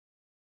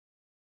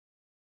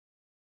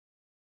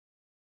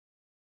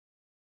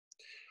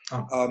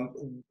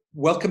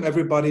Welcome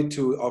everybody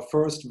to our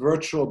first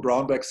virtual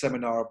Braunbeck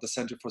seminar of the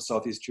Center for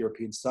Southeast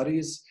European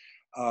Studies.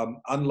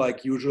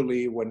 Unlike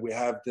usually when we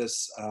have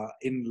this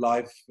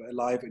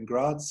live in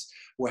Graz,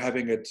 we're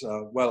having it,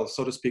 well,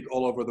 so to speak,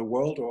 all over the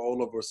world or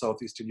all over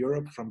Southeastern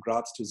Europe, from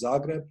Graz to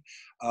Zagreb.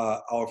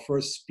 Our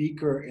first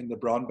speaker in the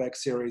Braunbeck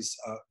series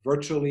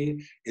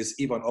virtually is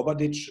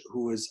Obadić,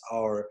 who is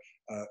our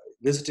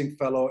visiting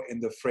fellow in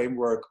the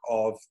framework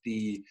of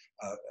the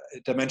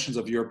Dimensions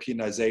of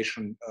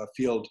Europeanization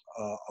field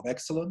of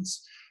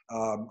excellence.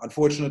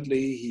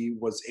 Unfortunately, he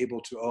was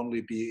able to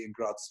only be in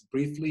Graz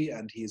briefly,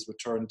 and he's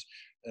returned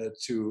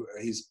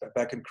he's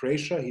back in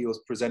Croatia. He was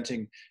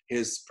presenting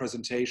his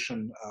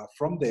presentation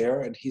from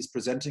there, and he's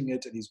presenting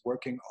it, and he's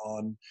working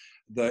on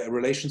the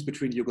relations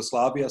between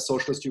Yugoslavia,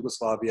 socialist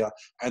Yugoslavia,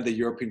 and the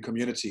European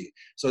community.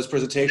 So his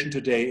presentation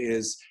today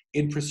is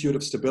In Pursuit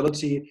of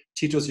Stability,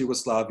 Tito's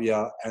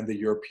Yugoslavia and the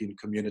European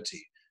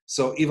Community.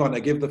 So Ivan, I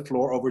give the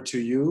floor over to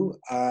you,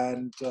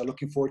 and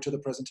looking forward to the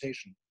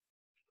presentation.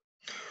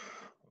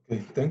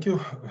 Okay, thank you.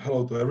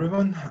 Hello to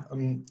everyone.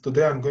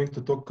 Today I'm going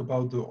to talk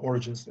about the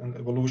origins and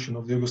evolution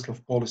of the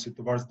Yugoslav policy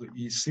towards the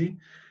EEC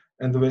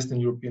and the Western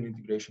European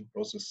integration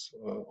process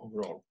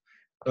overall.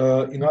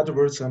 In other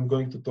words, I'm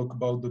going to talk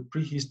about the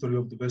prehistory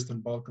of the Western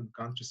Balkan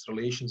countries'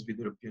 relations with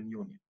the European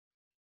Union.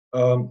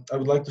 I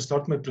would like to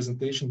start my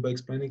presentation by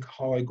explaining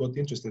how I got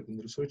interested in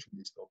researching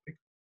this topic.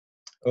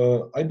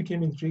 I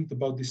became intrigued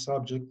about this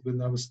subject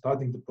when I was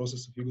studying the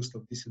process of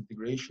Yugoslav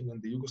disintegration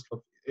and the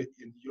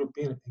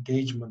European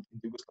engagement in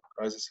the Yugoslav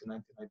crisis in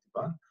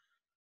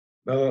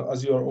 1991.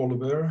 As you are all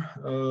aware,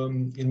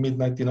 in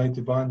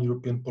mid-1991,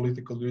 European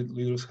political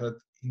leaders had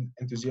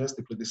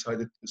enthusiastically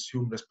decided to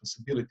assume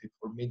responsibility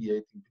for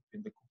mediating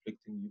between the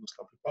conflicting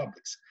Yugoslav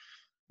republics.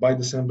 By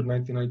December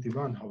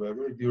 1991,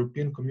 however, the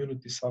European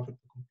community suffered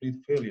a complete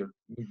failure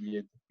to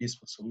mediate a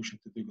peaceful solution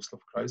to the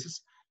Yugoslav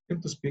crisis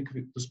and to speak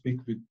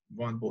with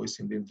one voice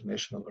in the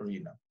international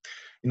arena.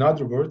 In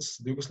other words,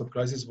 the Yugoslav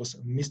crisis was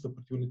a missed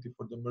opportunity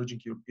for the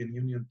emerging European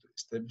Union to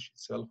establish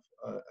itself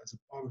as a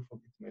powerful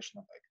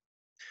international actor.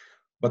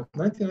 But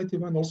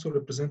 1991 also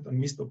represents a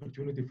missed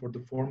opportunity for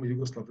the former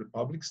Yugoslav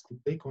republics to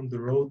take on the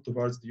road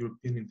towards the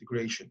European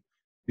integration,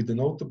 with the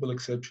notable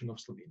exception of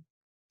Slovenia.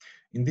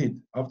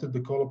 Indeed, after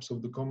the collapse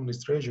of the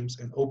communist regimes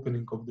and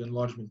opening of the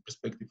enlargement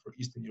perspective for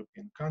Eastern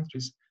European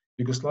countries,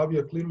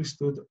 Yugoslavia clearly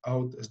stood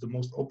out as the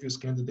most obvious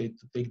candidate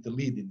to take the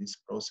lead in this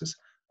process,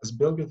 as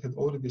Belgrade had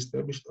already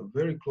established a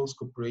very close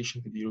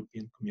cooperation with the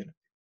European community.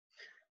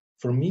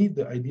 For me,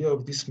 the idea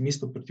of this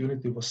missed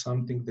opportunity was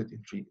something that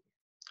intrigued me.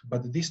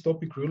 But this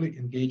topic really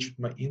engaged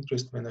my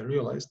interest when I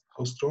realized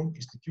how strong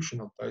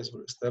institutional ties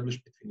were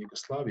established between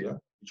Yugoslavia,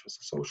 which was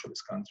a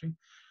socialist country,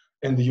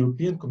 and the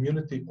European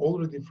community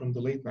already from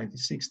the late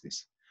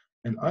 1960s.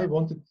 And I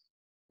wanted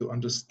to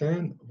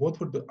understand what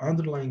were the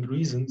underlying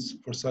reasons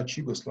for such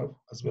Yugoslav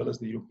as well as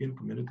the European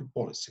community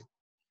policy.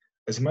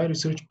 As my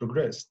research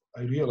progressed,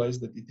 I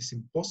realized that it is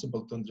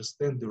impossible to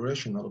understand the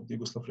rationale of the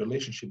Yugoslav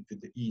relationship with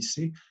the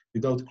EEC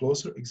without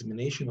closer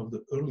examination of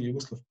the early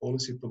Yugoslav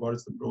policy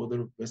towards the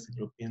broader Western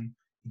European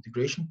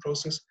integration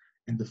process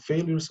and the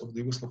failures of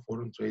the Yugoslav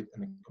foreign trade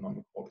and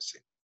economic policy.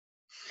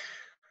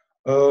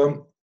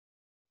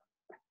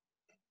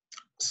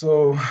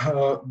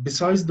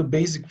 Besides the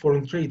basic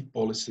foreign trade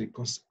policy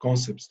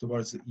concepts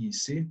towards the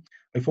EEC,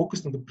 I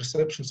focused on the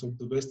perceptions of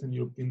the Western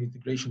European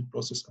integration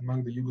process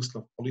among the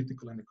Yugoslav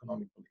political and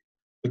economic elite.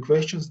 The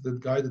questions that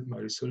guided my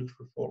research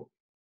were following.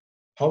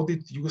 How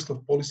did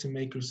Yugoslav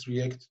policymakers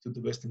react to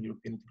the Western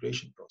European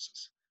integration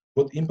process?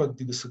 What impact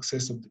did the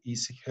success of the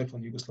EEC have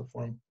on Yugoslav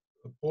foreign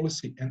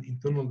policy and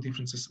internal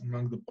differences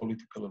among the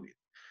political elite?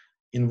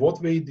 In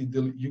what way did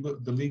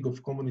the League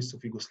of Communists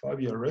of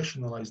Yugoslavia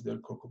rationalize their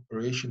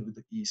cooperation with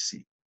the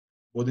EEC?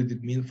 What did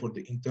it mean for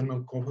the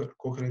internal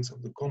coherence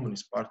of the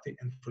Communist Party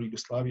and for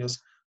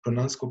Yugoslavia's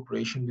pronounced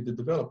cooperation with the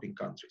developing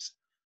countries?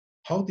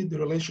 How did the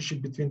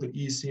relationship between the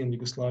EEC and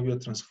Yugoslavia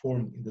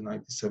transform in the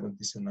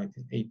 1970s and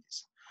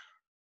 1980s?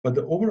 But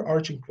the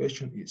overarching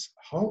question is,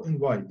 how and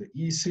why the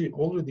EEC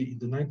already in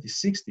the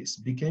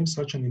 1960s became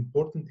such an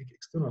important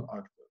external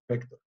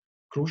factor,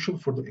 crucial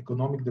for the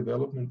economic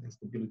development and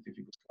stability of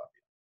Yugoslavia.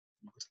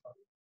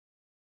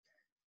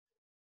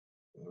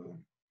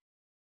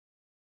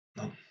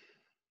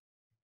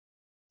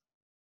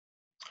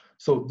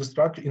 So the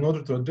structure, in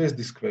order to address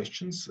these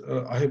questions,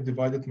 I have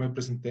divided my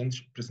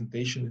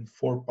presentation in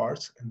 4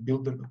 parts and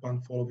built them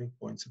upon following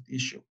points at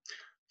issue.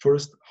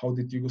 First, how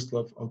did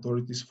Yugoslav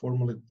authorities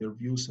formulate their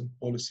views and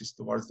policies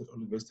towards the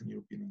early Western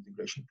European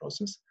integration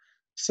process?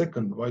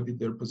 Second, why did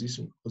their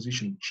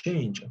position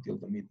change until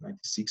the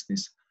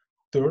mid-1960s?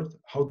 Third,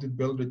 how did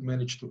Belgrade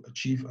manage to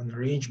achieve an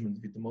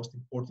arrangement with the most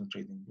important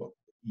trading bloc,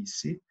 the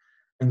EEC?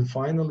 And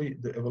finally,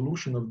 the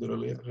evolution of the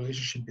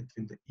relationship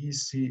between the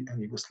EEC and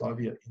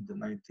Yugoslavia in the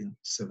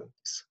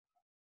 1970s.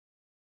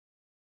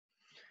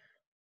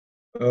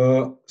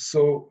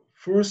 So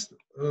first,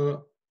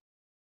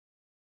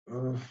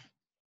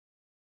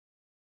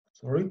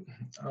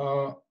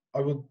 I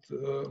would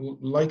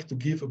like to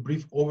give a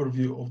brief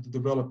overview of the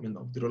development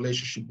of the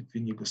relationship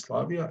between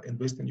Yugoslavia and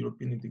Western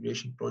European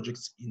integration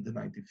projects in the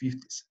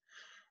 1950s.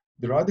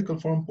 The radical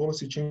foreign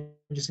policy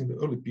changes in the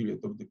early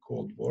period of the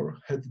Cold War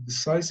had a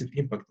decisive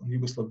impact on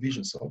Yugoslav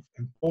visions of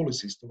and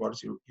policies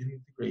towards European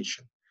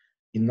integration.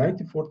 In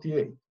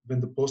 1948,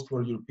 when the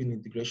post-war European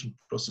integration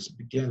process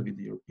began with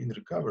the European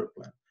Recovery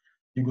Plan,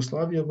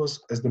 Yugoslavia was,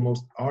 as the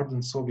most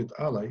ardent Soviet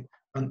ally,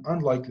 an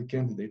unlikely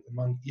candidate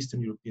among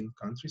Eastern European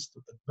countries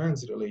to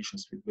advance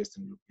relations with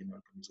Western European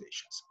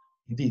organizations.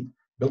 Indeed,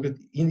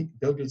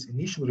 Belgrade's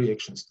initial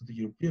reactions to the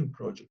European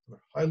project were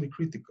highly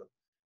critical,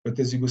 but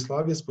as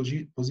Yugoslavia's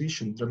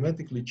position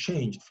dramatically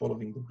changed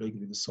following the break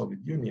with the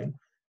Soviet Union,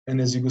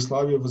 and as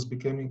Yugoslavia was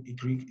becoming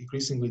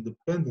increasingly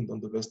dependent on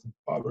the Western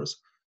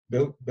powers,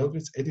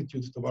 Belgrade's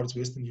attitude towards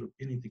Western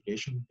European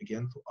integration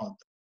began to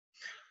alter.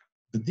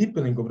 The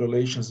deepening of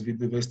relations with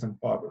the Western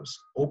powers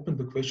opened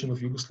the question of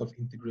Yugoslav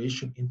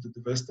integration into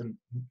the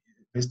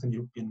Western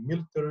European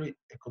military,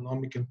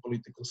 economic, and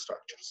political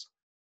structures.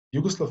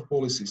 Yugoslav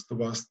policies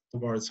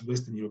towards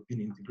Western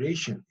European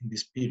integration in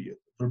this period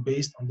were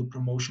based on the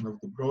promotion of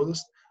the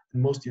broadest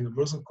and most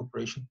universal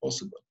cooperation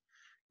possible.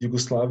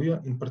 Yugoslavia,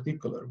 in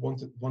particular,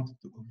 wanted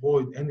to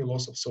avoid any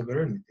loss of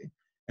sovereignty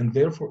and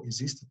therefore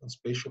insisted on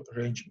special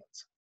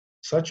arrangements.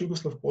 Such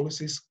Yugoslav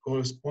policies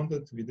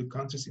corresponded with the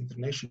country's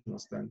international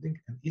standing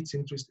and its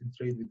interest in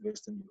trade with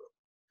Western Europe.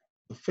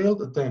 The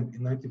failed attempt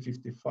in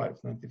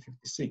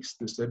 1955-1956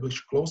 to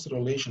establish closer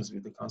relations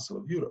with the Council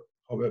of Europe,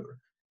 however,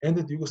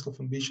 ended Yugoslav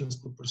ambitions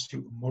to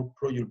pursue a more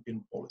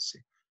pro-European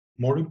policy.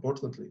 More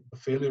importantly, the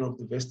failure of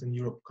the Western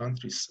Europe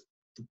countries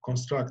to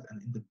construct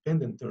an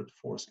independent third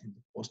force in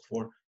the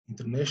post-war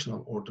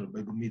international order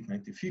by the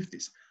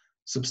mid-1950s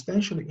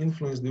substantially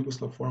influenced the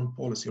Yugoslav foreign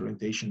policy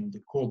orientation in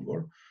the Cold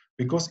War,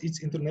 because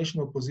its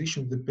international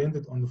position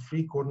depended on the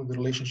free-cornered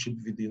relationship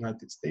with the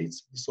United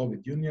States, the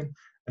Soviet Union,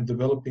 and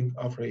developing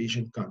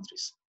Afro-Asian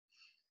countries.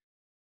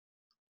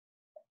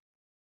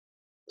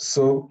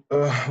 So,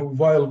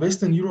 while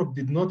Western Europe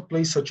did not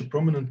play such a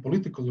prominent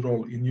political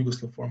role in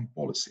Yugoslav foreign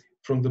policy,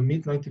 from the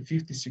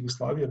mid-1950s,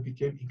 Yugoslavia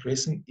became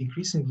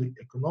increasingly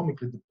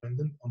economically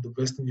dependent on the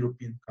Western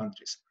European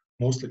countries,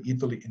 mostly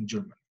Italy and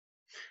Germany.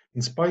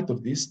 In spite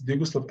of this, the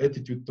Yugoslav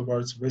attitude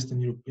towards Western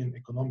European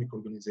economic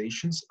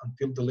organizations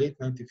until the late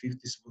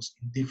 1950s was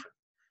indifferent,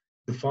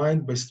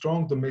 defined by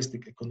strong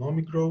domestic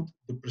economic growth,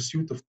 the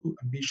pursuit of too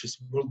ambitious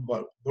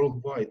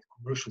worldwide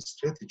commercial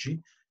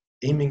strategy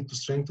aiming to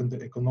strengthen the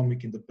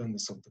economic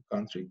independence of the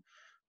country,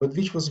 but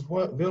which was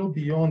well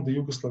beyond the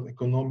Yugoslav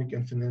economic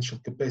and financial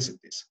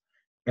capacities,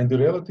 and the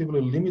relatively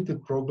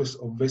limited progress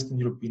of Western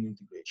European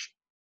integration.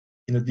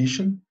 In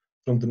addition,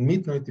 from the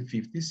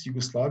mid-1950s,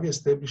 Yugoslavia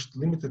established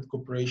limited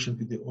cooperation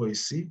with the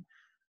OSCE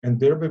and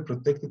thereby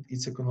protected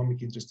its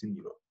economic interest in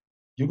Europe.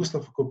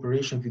 Yugoslav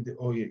cooperation with the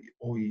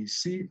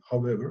OSCE,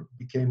 however,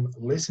 became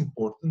less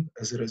important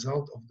as a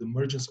result of the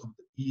emergence of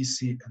the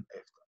EEC and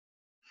EFTA.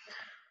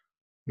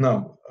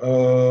 Now,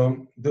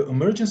 the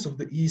emergence of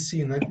the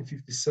EEC in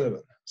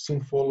 1957,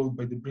 soon followed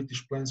by the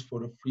British plans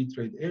for a free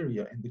trade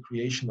area and the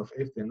creation of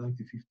EFTA in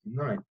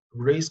 1959,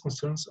 raised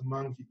concerns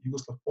among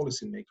Yugoslav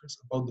policymakers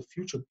about the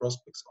future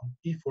prospects on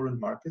key foreign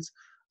markets,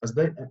 as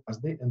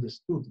they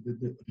understood that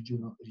the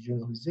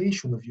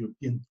regionalization of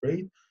European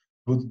trade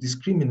would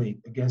discriminate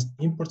against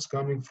imports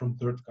coming from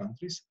third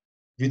countries,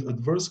 with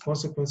adverse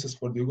consequences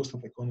for the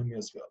Yugoslav economy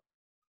as well.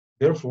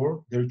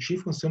 Therefore, their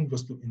chief concern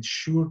was to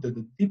ensure that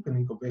the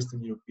deepening of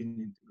Western European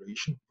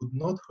integration would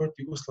not hurt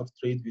Yugoslav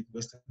trade with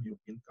Western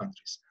European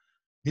countries.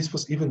 This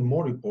was even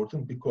more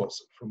important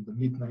because, from the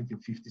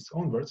mid-1950s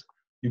onwards,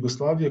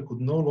 Yugoslavia could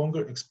no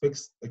longer expect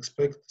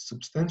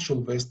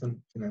substantial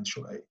Western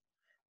financial aid.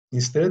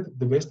 Instead,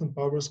 the Western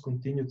powers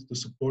continued to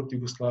support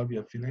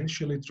Yugoslavia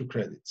financially through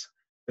credits.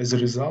 As a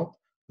result,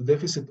 the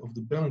deficit of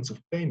the balance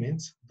of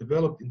payments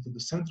developed into the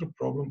central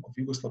problem of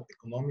Yugoslav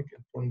economic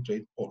and foreign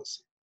trade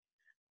policy.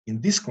 In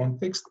this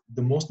context,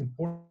 the most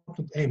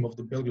important aim of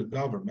the Belgrade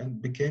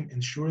government became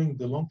ensuring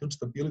the long-term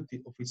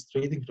stability of its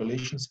trading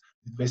relations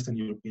with Western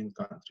European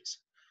countries.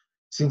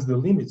 Since the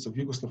limits of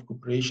Yugoslav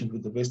cooperation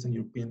with the Western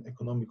European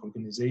economic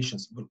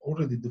organizations were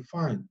already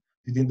defined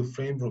within the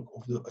framework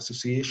of the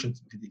association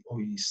with the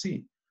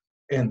OEC,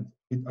 and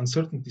with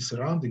uncertainty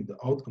surrounding the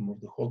outcome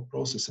of the whole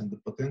process and the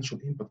potential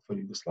impact for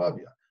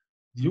Yugoslavia,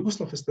 the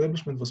Yugoslav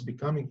establishment was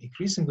becoming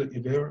increasingly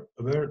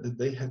aware that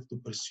they had to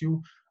pursue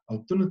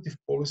alternative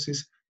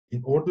policies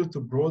in order to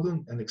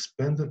broaden and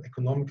expand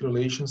economic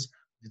relations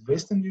with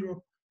Western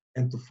Europe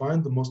and to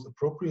find the most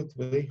appropriate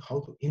way how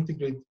to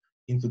integrate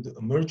into the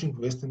emerging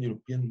Western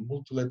European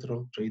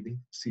multilateral trading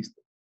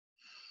system.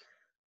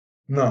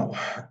 Now,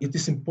 it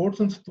is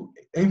important to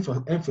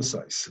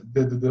emphasize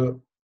that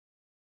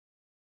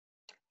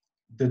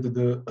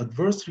the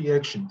adverse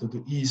reaction to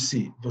the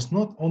EEC was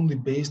not only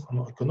based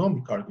on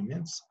economic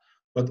arguments,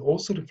 but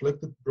also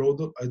reflected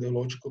broader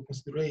ideological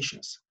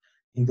considerations.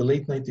 In the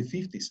late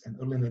 1950s and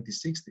early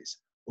 1960s,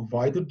 a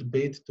wider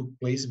debate took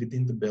place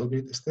within the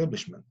Belgrade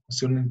establishment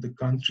concerning the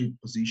country's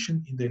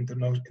position in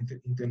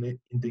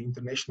the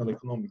international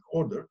economic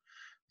order,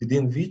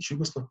 within which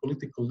Yugoslav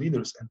political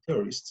leaders and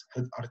theorists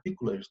had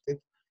articulated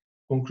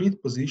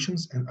concrete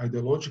positions and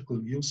ideological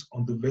views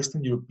on the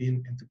Western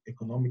European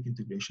economic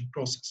integration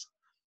process.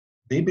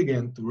 They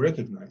began to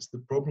recognize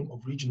the problem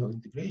of regional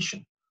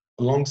integration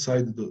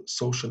alongside the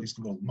socialist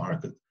world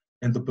market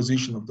and the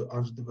position of the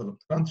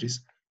underdeveloped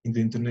countries in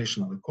the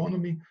international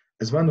economy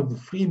as one of the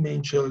three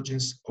main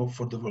challenges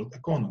for the world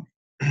economy.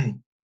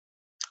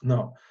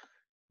 Now,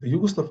 the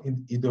Yugoslav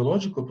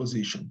ideological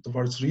position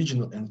towards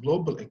regional and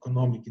global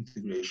economic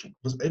integration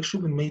was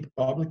actually made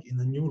public in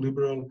a new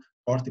Liberal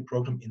Party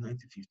program in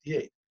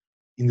 1958.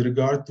 In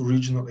regard to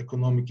regional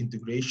economic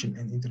integration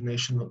and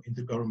international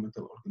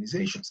intergovernmental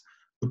organizations,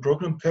 the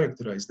program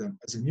characterized them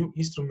as a new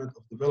instrument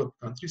of developed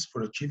countries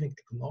for achieving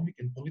economic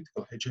and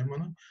political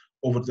hegemony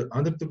over the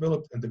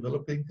underdeveloped and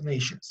developing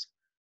nations.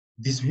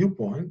 This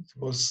viewpoint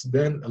was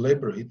then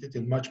elaborated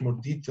in much more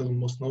detail,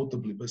 most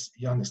notably by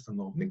Jan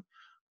Stanovnik,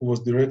 who was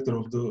director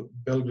of the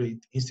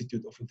Belgrade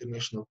Institute of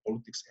International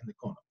Politics and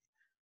Economy.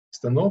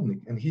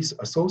 Stanovnik and his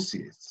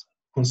associates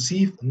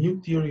conceived a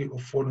new theory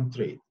of foreign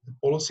trade, the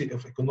policy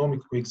of economic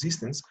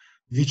coexistence,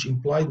 which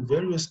implied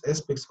various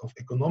aspects of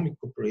economic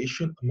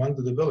cooperation among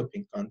the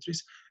developing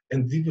countries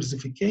and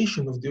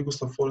diversification of the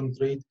Yugoslav foreign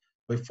trade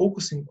by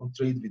focusing on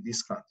trade with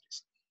these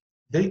countries.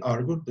 They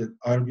argued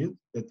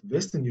that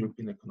Western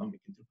European economic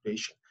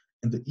integration,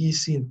 and the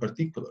EEC in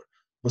particular,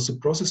 was a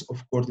process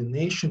of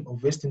coordination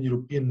of Western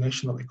European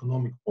national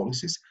economic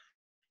policies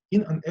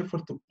in an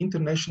effort to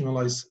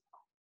internationalize,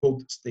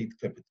 quote, state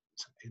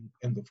capitalism,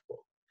 end of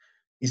quote.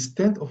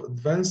 Instead of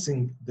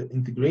advancing the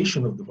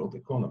integration of the world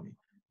economy,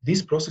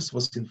 this process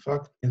was in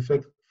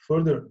fact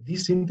further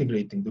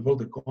disintegrating the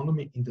world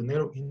economy in the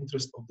narrow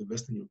interest of the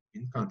Western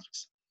European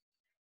countries.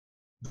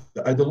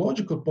 The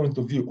ideological point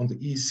of view on the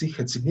EEC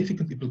had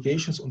significant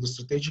implications on the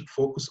strategic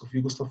focus of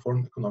Yugoslav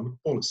foreign economic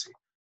policy.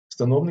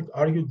 Stanovnik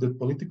argued that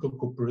political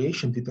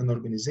cooperation with an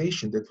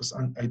organization that was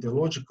an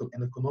ideological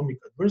and economic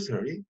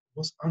adversary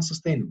was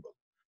unsustainable.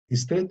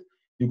 Instead,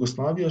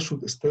 Yugoslavia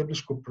should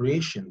establish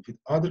cooperation with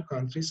other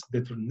countries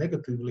that were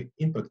negatively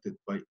impacted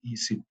by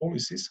EEC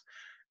policies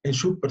and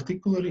should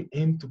particularly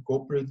aim to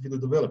cooperate with the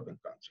developing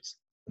countries.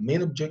 The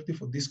main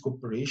objective of this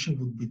cooperation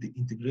would be the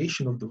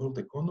integration of the world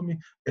economy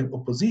and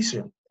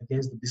opposition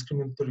against the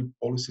discriminatory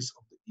policies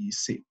of the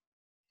EEC.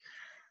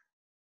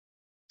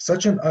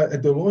 Such an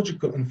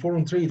ideological and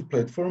foreign trade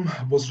platform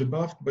was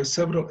rebuffed by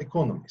several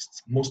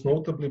economists, most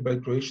notably by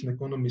Croatian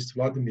economists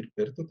Vladimir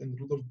Pertot and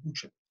Rudolf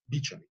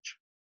Bičanić.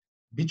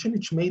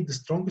 Bičanić made the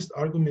strongest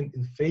argument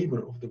in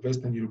favor of the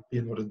Western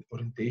European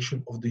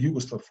orientation of the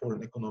Yugoslav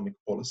foreign economic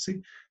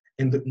policy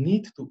and the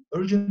need to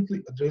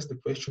urgently address the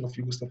question of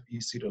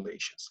Yugoslav-EEC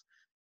relations.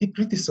 He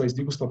criticized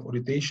Yugoslav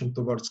orientation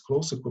towards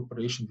closer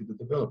cooperation with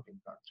the developing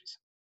countries.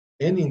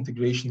 Any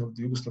integration of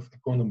the Yugoslav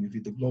economy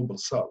with the global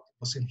south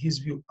was in his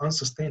view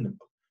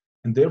unsustainable,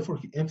 and therefore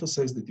he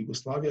emphasized that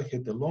Yugoslavia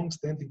had a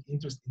long-standing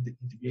interest in the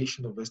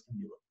integration of Western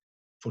Europe.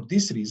 For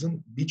this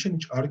reason,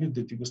 Bičanić argued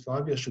that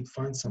Yugoslavia should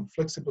find some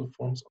flexible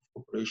forms of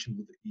cooperation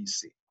with the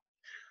EEC.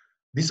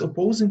 These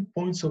opposing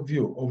points of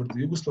view over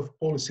the Yugoslav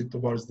policy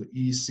towards the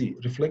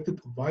EEC reflected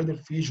a wider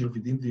fissure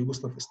within the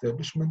Yugoslav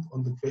establishment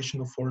on the question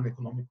of foreign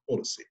economic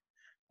policy.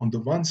 On the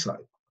one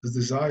side, the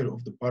desire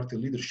of the party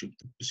leadership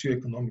to pursue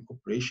economic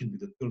cooperation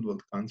with the third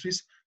world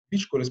countries,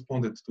 which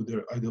corresponded to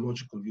their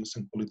ideological views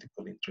and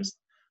political interests.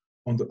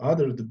 On the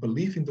other, the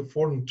belief in the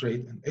foreign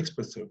trade and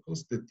expert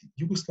circles that the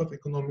Yugoslav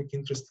economic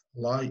interests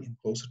lie in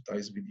closer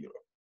ties with Europe.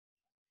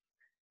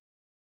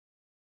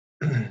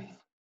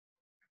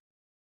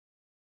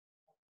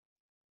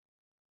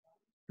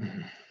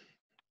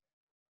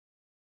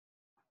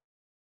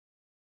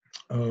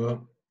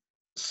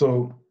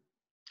 So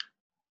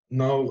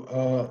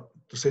now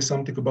to say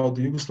something about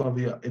the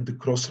Yugoslavia at the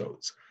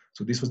crossroads.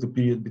 So this was the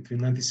period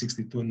between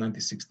 1962 and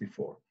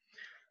 1964.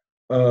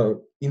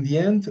 In the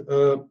end,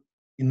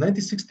 in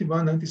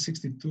 1961,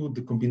 1962,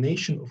 the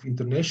combination of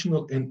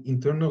international and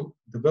internal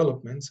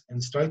developments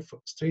and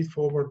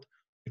straightforward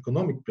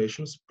economic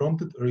pressures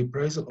prompted a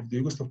reprisal of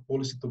the Yugoslav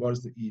policy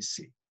towards the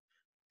EEC.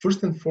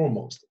 First and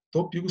foremost,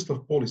 top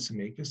Yugoslav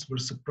policymakers were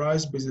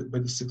surprised by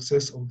the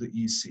success of the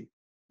EEC.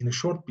 In a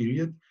short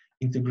period,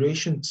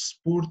 integration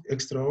spurred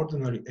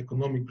extraordinary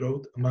economic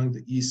growth among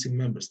the EEC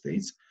member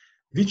states,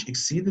 which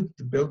exceeded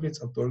the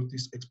Belgrade's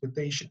authorities'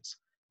 expectations.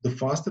 The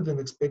faster than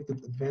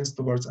expected advance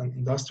towards an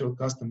industrial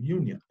custom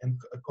union and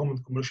a common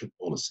commercial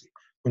policy,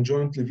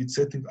 conjointly with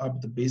setting up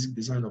the basic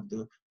design of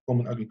the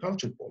common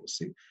agriculture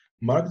policy,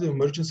 marked the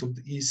emergence of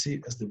the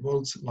EEC as the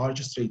world's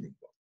largest trading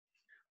bloc.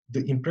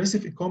 The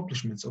impressive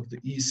accomplishments of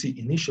the EEC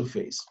initial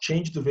phase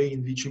changed the way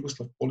in which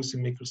Yugoslav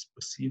policymakers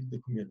perceived the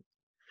community.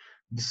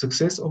 The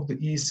success of the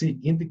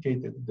EEC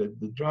indicated that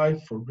the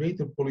drive for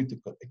greater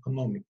political,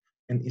 economic,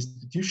 and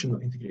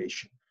institutional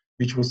integration,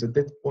 which was at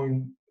that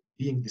point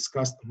being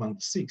discussed among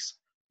the six,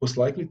 was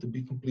likely to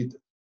be completed.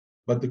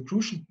 But the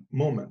crucial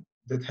moment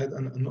that had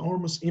an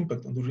enormous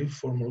impact on the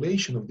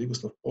reformulation of the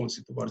Yugoslav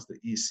policy towards the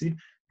EEC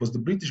was the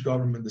British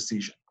government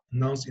decision,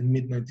 announced in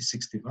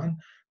mid-1961,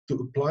 to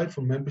apply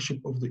for membership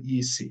of the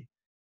EEC.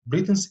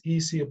 Britain's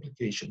EEC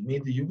application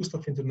made the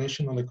Yugoslav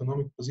international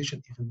economic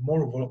position even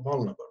more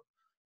vulnerable,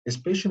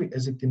 especially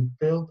as it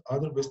impelled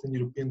other Western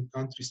European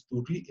countries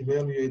to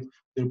re-evaluate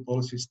their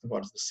policies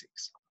towards the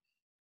SIX.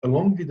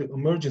 Along with the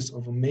emergence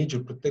of a major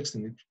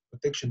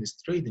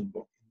protectionist trading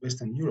bloc in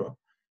Western Europe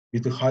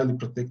with a highly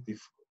protective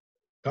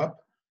cap,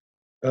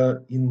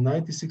 in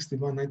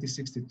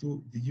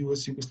 1961-1962, the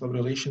US-Yugoslav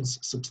relations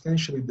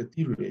substantially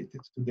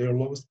deteriorated to their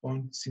lowest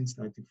point since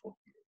 1948.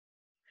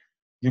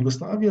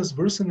 Yugoslavia's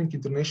worsening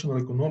international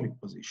economic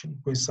position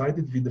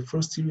coincided with the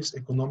first serious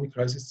economic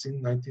crisis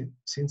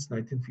since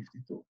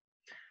 1952.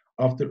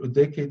 After a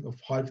decade of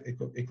high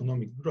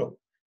economic growth,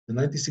 the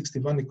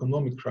 1961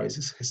 economic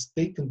crisis has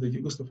taken the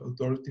Yugoslav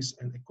authorities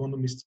and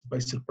economists by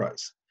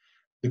surprise.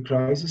 The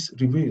crisis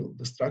revealed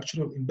the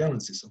structural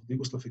imbalances of the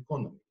Yugoslav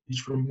economy,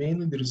 which were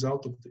mainly the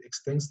result of the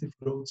extensive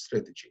growth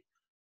strategy.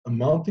 A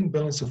mounting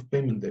balance of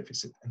payment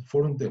deficit and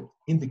foreign debt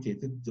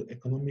indicated the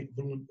economic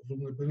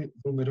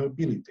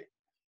vulnerability.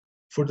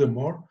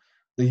 Furthermore,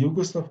 the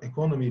Yugoslav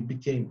economy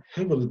became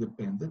heavily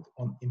dependent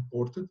on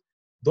imported,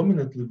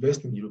 dominantly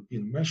Western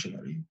European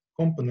machinery,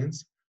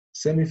 components,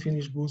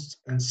 semi-finished goods,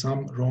 and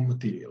some raw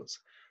materials.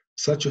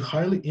 Such a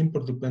highly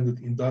import-dependent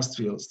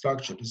industrial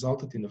structure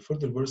resulted in a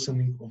further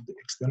worsening of the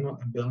external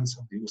imbalance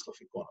of the Yugoslav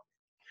economy.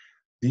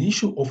 The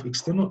issue of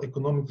external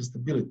economic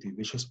instability,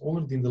 which has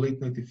already in the late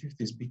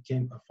 1950s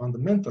became a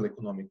fundamental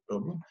economic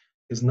problem,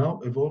 has now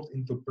evolved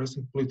into a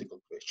pressing political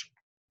question.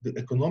 The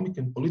economic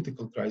and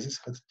political crisis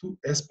had two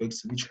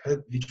aspects which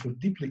were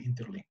deeply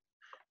interlinked.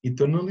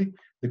 Internally,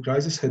 the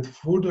crisis had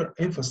further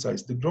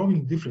emphasized the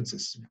growing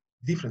differences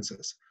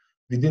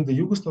within the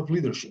Yugoslav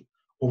leadership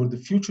over the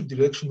future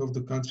direction of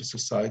the country's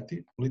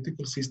society,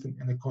 political system,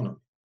 and economy.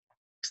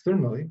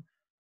 Externally,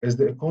 as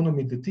the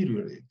economy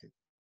deteriorated,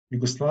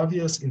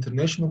 Yugoslavia's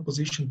international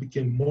position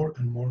became more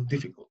and more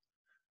difficult.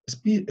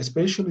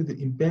 Especially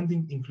the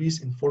impending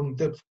increase in foreign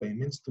debt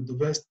payments to the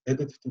West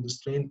added to the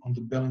strain on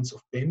the balance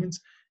of payments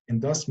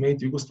and thus made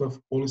Yugoslav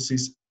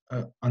policies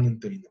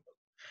unattainable.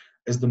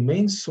 As the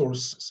main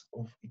sources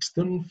of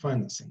external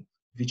financing,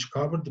 which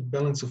covered the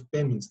balance of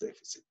payments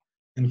deficit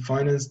and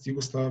financed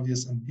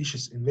Yugoslavia's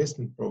ambitious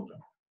investment program,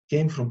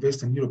 came from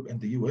Western Europe and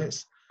the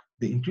US,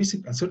 the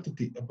increasing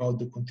uncertainty about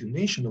the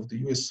continuation of the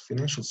US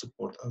financial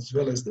support as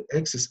well as the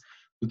access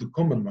to the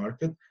common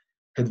market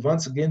had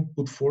once again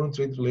put foreign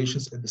trade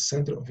relations at the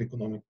center of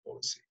economic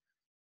policy.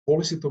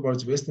 Policy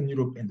towards Western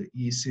Europe and the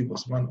EEC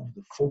was one of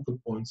the focal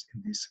points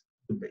in this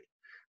debate.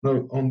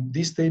 Now, on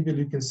this table,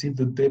 you can see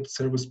the debt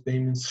service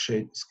payments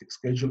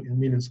schedule in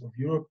millions of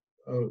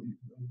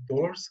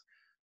dollars,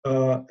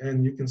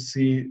 and you can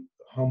see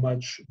how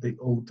much they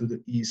owe to the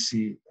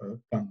EEC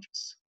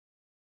countries.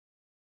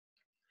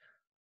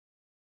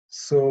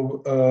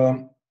 So,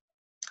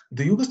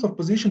 the Yugoslav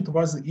position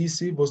towards the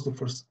EEC was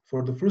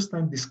for the first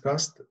time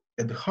discussed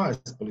at the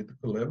highest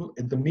political level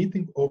at the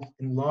meeting of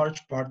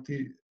Enlarged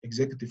Party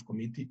Executive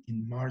Committee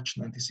in March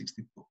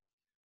 1962.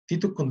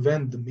 Tito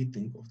convened the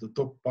meeting of the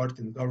top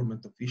party and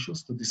government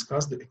officials to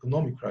discuss the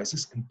economic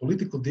crisis and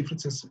political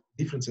differences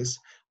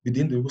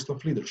within the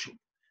Yugoslav leadership.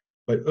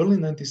 By early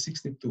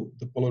 1962,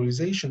 the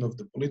polarization of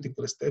the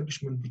political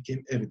establishment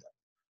became evident.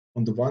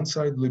 On the one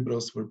side,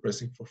 liberals were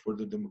pressing for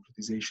further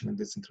democratization and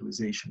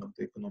decentralization of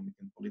the economic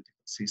and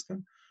political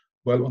system,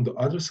 while on the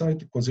other side,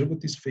 the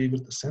conservatives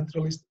favored a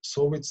centralist,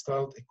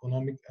 Soviet-styled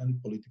economic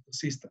and political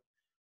system.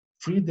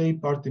 Three-day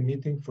party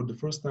meeting for the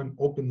first time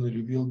openly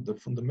revealed the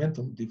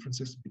fundamental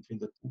differences between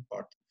the two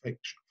party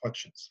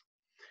factions.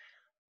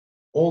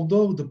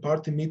 Although the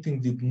party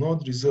meeting did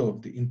not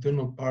resolve the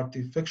internal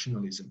party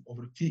factionalism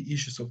over key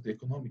issues of the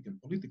economic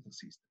and political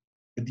system,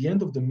 at the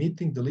end of the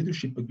meeting, the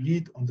leadership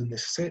agreed on the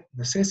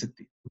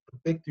necessity to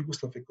protect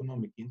Yugoslav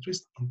economic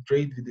interests in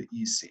trade with the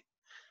EEC.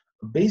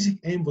 A basic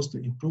aim was to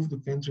improve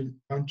the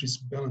country's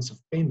balance of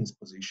payments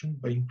position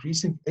by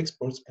increasing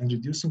exports and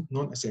reducing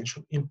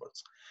non-essential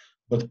imports.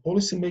 But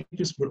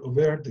policymakers were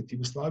aware that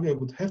Yugoslavia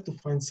would have to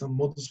find some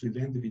modus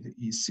vivendi with the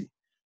EEC.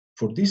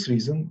 For this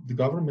reason, the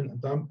government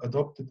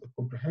adopted a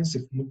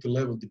comprehensive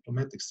multi-level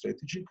diplomatic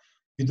strategy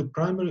with the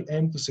primary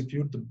aim to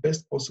secure the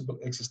best possible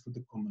access to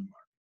the common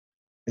market.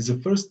 As a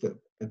first step,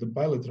 at the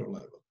bilateral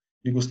level,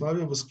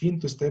 Yugoslavia was keen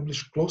to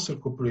establish closer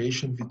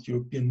cooperation with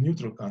European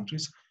neutral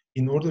countries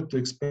in order to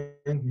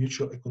expand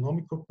mutual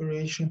economic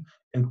cooperation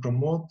and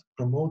promote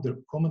their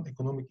common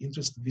economic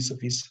interests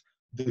vis-a-vis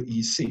the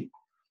EEC.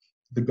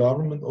 The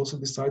government also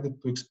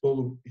decided to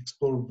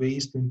explore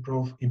ways to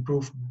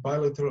improve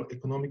bilateral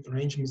economic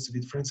arrangements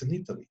with France and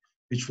Italy,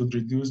 which would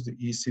reduce the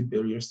EEC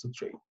barriers to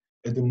trade.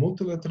 At the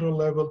multilateral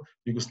level,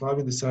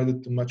 Yugoslavia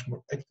decided to much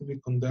more actively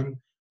condemn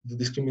the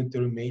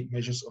discriminatory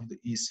measures of the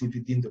EEC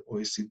within the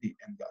OECD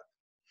and GATT.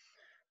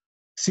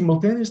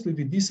 Simultaneously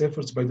with these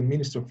efforts by the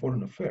Minister of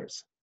Foreign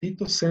Affairs,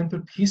 Tito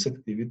centered his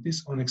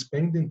activities on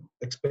expanding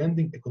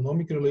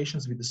economic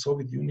relations with the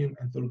Soviet Union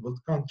and third world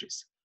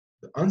countries.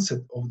 The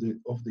onset of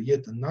the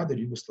yet another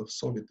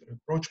Yugoslav-Soviet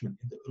rapprochement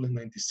in the early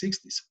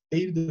 1960s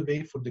paved the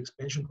way for the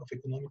expansion of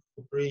economic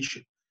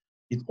cooperation.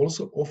 It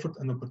also offered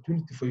an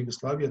opportunity for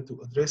Yugoslavia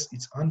to address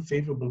its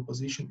unfavorable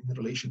position in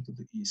relation to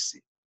the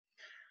EEC.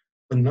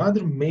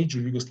 Another major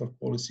Yugoslav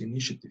policy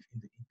initiative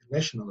in the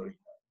international arena,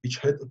 which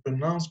had a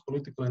pronounced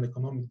political and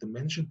economic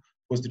dimension,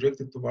 was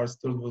directed towards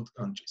third world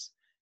countries.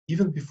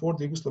 Even before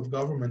the Yugoslav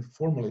government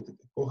formulated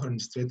a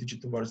coherent strategy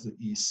towards the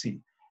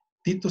EEC,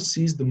 Tito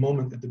seized the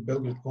moment at the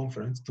Belgrade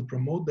conference to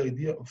promote the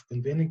idea of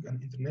convening an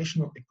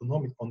international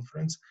economic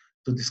conference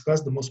to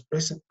discuss the most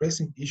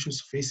pressing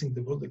issues facing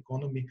the world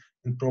economy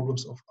and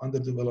problems of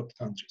underdeveloped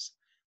countries.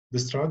 The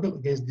struggle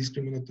against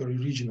discriminatory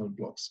regional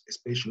blocs,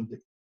 especially the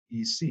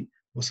EEC,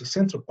 was a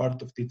central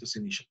part of Tito's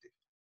initiative.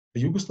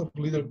 The Yugoslav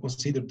leader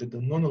considered that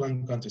the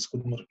non-aligned countries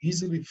could more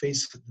easily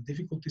face the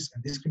difficulties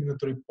and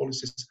discriminatory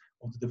policies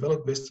of the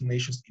developed Western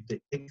nations if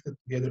they acted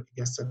together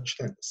against such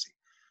tendency.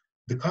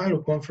 The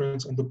Cairo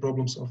Conference on the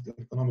Problems of the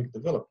Economic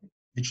Development,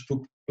 which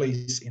took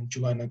place in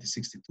July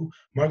 1962,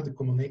 marked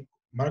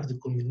the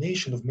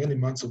culmination of many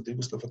months of the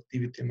Yugoslav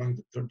activity among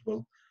the third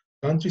world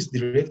countries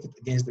directed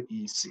against the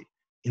EEC.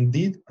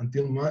 Indeed,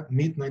 until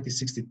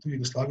mid-1962,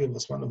 Yugoslavia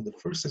was one of the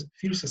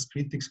fiercest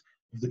critics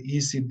of the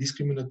EEC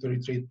discriminatory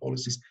trade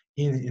policies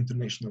in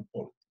international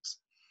politics.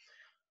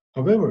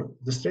 However,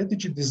 the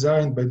strategy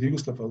designed by the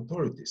Yugoslav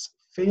authorities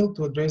failed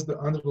to address the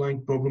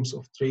underlying problems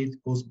of trade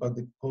caused by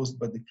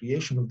the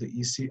creation of the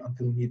EEC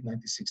until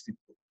mid-1962.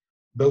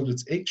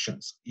 Belgrade's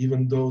actions,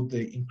 even though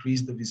they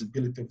increased the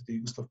visibility of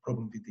the Yugoslav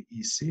problem with the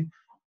EEC,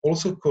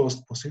 also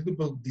caused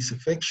considerable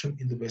disaffection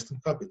in the Western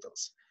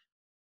capitals.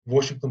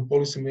 Washington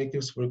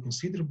policymakers were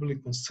considerably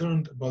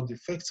concerned about the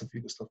effects of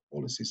Yugoslav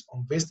policies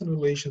on Western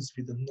relations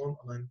with the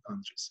non-aligned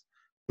countries.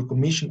 The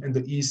Commission and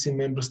the EEC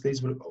member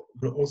states were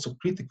also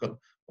critical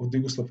of the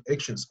Yugoslav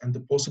actions and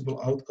the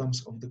possible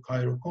outcomes of the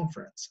Cairo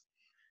conference.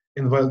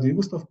 And while the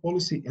Yugoslav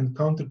policy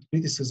encountered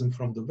criticism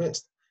from the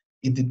West,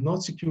 it did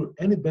not secure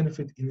any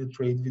benefit in the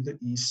trade with the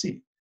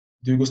EEC.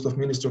 The Yugoslav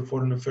Minister of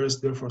Foreign Affairs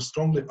therefore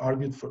strongly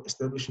argued for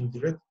establishing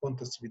direct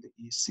contacts with the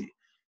EEC.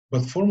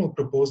 But formal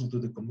proposal to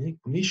the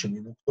Commission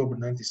in October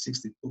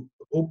 1962 to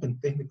open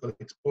technical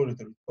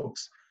exploratory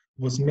talks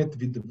was met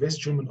with the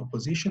West German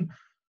opposition,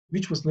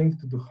 which was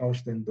linked to the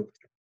Hallstein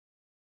Doctrine.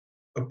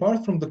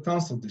 Apart from the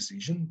Council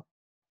decision,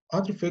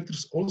 other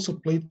factors also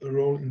played a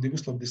role in the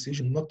Yugoslav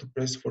decision not to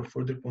press for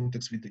further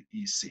contacts with the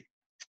EEC.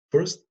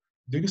 First,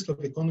 the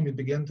Yugoslav economy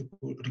began to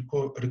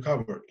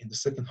recover in the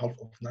second half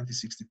of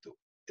 1962.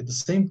 At the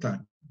same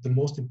time, the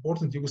most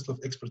important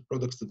Yugoslav export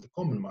products to the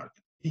common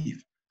market,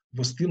 beef,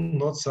 was still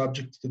not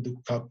subject to the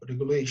CAP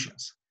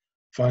regulations.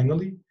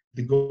 Finally,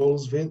 de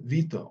Gaulle's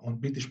veto on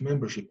British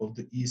membership of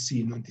the EEC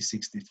in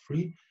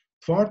 1963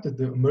 thwarted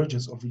the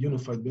emergence of a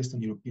unified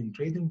Western European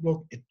trading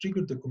bloc and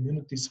triggered the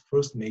community's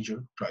first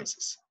major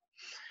crisis.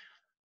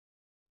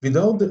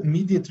 Without the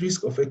immediate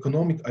risk of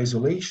economic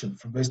isolation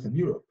from Western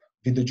Europe,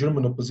 with the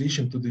German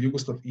opposition to the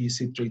Yugoslav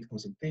EEC trade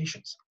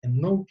consultations, and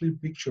no clear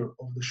picture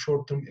of the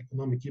short-term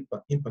economic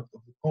impact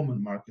of the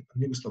common market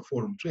on Yugoslav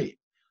foreign trade,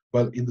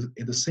 while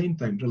at the same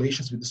time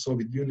relations with the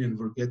Soviet Union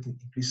were getting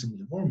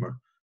increasingly warmer,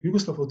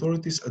 Yugoslav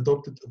authorities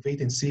adopted a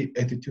wait-and-see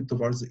attitude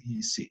towards the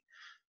EEC.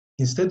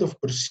 Instead of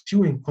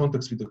pursuing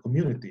contacts with the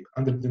community,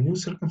 under the new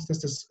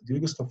circumstances, the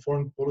Yugoslav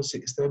foreign policy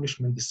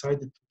establishment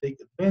decided to take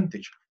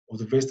advantage of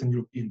the Western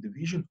European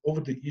division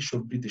over the issue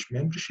of British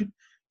membership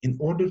in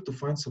order to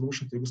find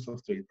solution to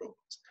Yugoslav trade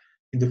problems.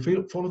 In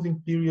the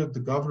following period, the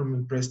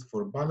government pressed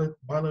for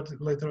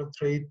bilateral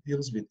trade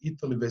deals with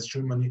Italy, West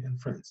Germany,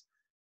 and France.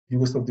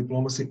 Yugoslav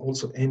diplomacy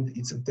also aimed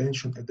its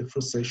attention at the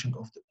first session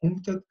of the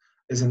UNCTAD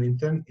as an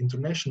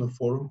international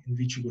forum in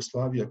which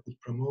Yugoslavia could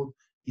promote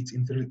its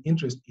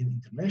interest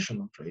in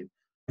international trade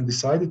and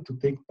decided to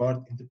take part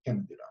in the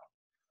Kennedy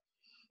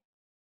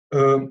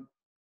round.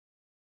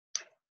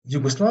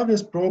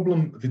 Yugoslavia's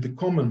problem with the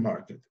common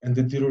market and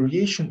the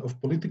deterioration of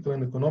political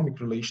and economic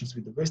relations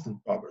with the Western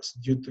powers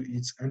due to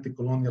its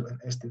anti-colonial and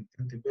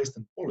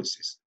anti-Western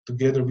policies,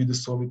 together with the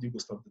Soviet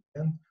Yugoslav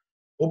descent,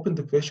 opened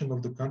the question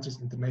of the country's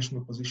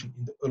international position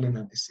in the early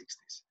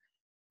 1960s.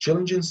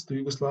 Challenges to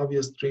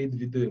Yugoslavia's trade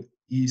with the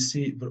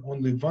EEC were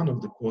only one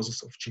of the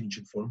causes of change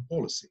in foreign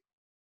policy.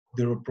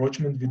 The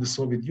rapprochement with the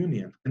Soviet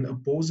Union and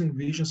opposing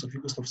visions of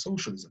Yugoslav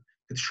socialism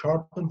had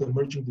sharpened the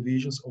emerging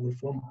divisions over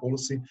foreign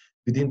policy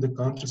within the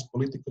country's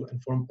political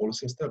and foreign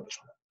policy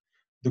establishment.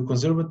 The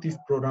conservative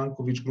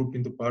pro-Rankovic group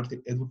in the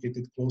party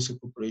advocated closer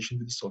cooperation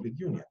with the Soviet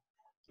Union.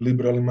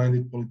 Liberally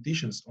minded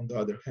politicians, on the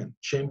other hand,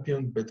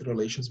 championed better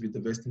relations with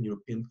the Western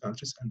European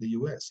countries and the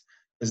US,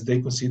 as they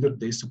considered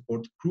their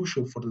support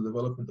crucial for the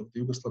development of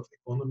the Yugoslav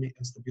economy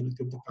and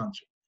stability of the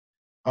country.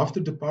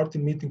 After the party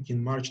meeting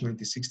in March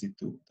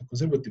 1962, the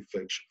conservative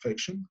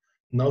faction,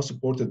 now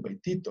supported by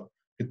Tito,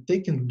 had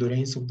taken the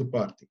reins of the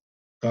party.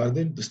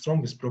 Kardelj, the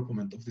strongest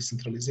proponent of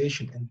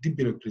decentralization and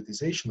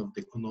debureaucratization of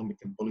the economic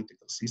and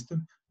political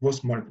system,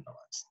 was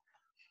marginalized.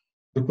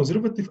 The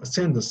conservative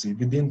ascendancy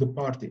within the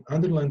party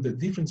underlined the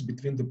difference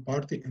between the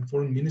party and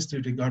foreign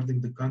ministry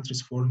regarding the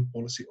country's foreign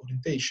policy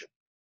orientation.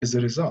 As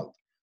a result,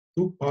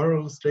 two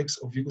parallel tracks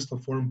of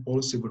Yugoslav foreign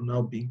policy were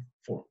now being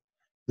formed.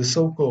 The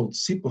so-called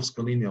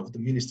Sipovska linia of the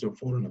Ministry of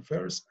Foreign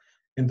Affairs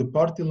and the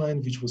party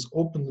line which was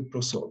openly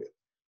pro-Soviet.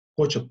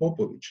 Kocha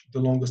Popović, the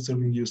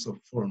longest-serving Yugoslav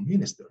foreign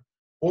minister,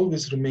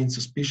 always remained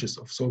suspicious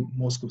of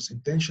Moscow's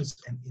intentions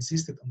and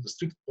insisted on the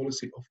strict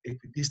policy of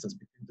equidistance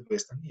between the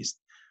West and East.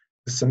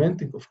 The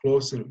cementing of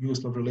closer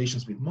Yugoslav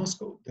relations with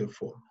Moscow,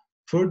 therefore,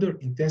 further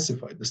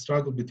intensified the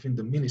struggle between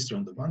the ministry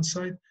on the one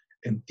side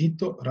and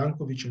Tito,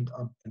 Ranković, and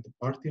the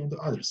party on the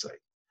other side.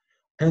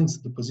 Hence,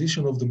 the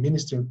position of the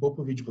ministry and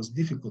Popović was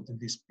difficult in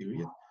this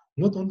period,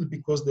 not only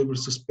because they were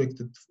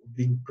suspected of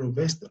being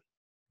pro-Western.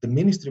 The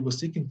ministry was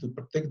seeking to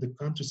protect the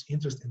country's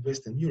interest in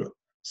Western Europe,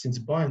 since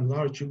by and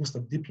large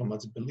Yugoslav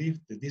diplomats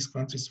believed that these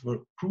countries were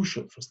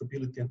crucial for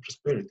stability and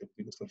prosperity of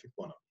the Yugoslav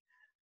economy.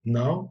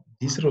 Now,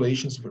 these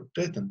relations were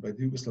threatened by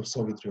the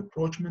Yugoslav-Soviet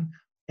rapprochement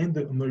and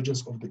the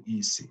emergence of the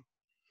EEC.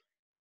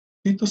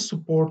 Tito's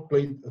support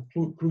played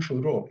a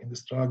crucial role in the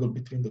struggle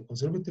between the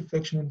conservative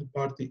faction in the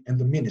party and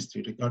the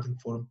ministry regarding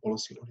foreign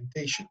policy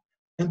orientation,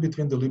 and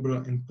between the liberal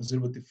and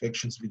conservative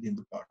factions within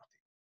the party.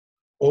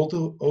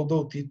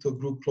 Although Tito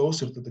grew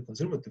closer to the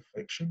conservative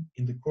faction,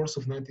 in the course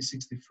of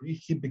 1963,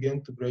 he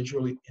began to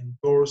gradually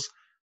endorse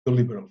the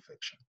liberal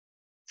faction.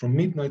 From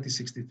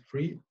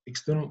mid-1963,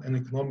 external and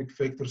economic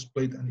factors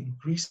played an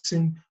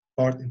increasing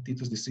part in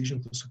Tito's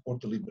decision to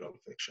support the liberal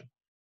faction.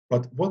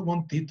 But what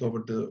won Tito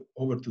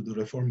over to the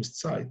reformist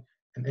side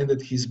and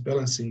ended his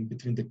balancing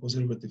between the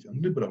conservative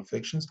and liberal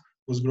factions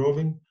was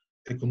growing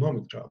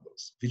economic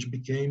troubles, which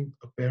became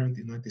apparent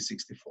in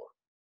 1964.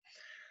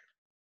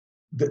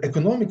 The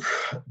economic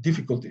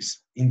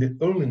difficulties in the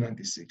early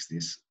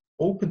 1960s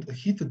opened a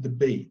heated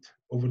debate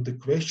over the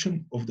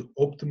question of the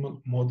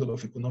optimal model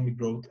of economic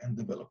growth and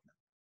development.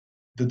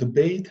 The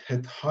debate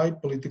had high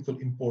political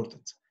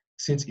importance,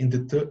 since it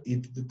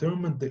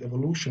determined the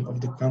evolution of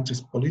the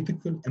country's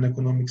political and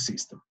economic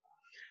system.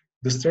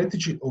 The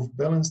strategy of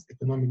balanced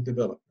economic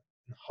development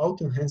and how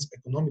to enhance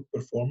economic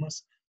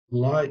performance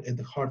lie at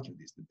the heart of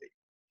this debate.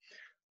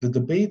 The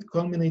debate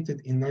culminated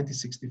in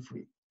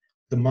 1963.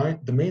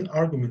 The main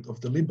argument of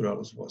the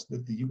liberals was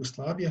that the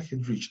Yugoslavia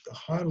had reached a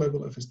high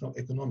level of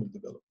economic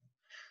development.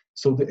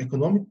 So the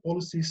economic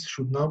policies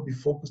should now be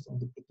focused on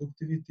the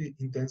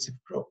productivity-intensive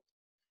growth.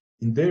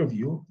 In their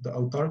view, the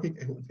autarkic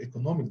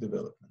economic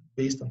development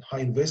based on high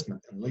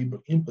investment and labor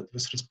input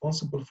was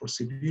responsible for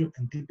severe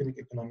and deepening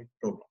economic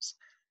problems.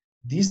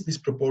 These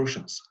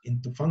disproportions in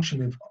the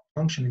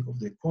functioning of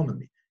the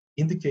economy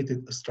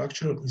indicated a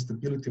structural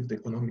instability of the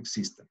economic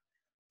system.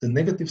 The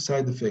negative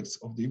side effects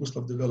of the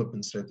Yugoslav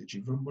development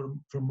strategy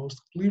were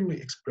most clearly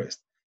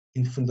expressed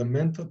in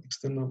fundamental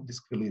external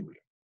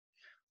disequilibrium.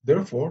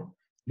 Therefore,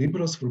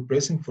 liberals were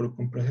pressing for a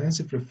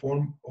comprehensive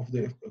reform of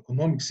the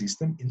economic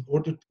system in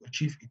order to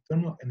achieve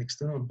internal and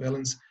external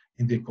balance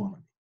in the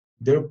economy.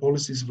 Their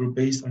policies were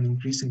based on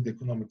increasing the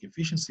economic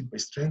efficiency by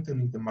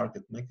strengthening the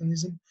market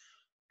mechanism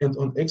and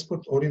on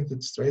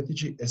export-oriented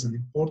strategy as an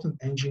important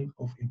engine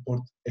of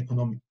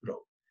economic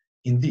growth.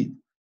 Indeed,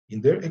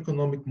 in their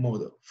economic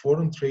model,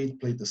 foreign trade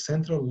played a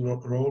central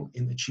role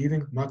in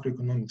achieving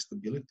macroeconomic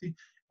stability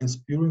and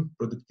spurring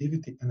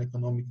productivity and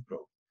economic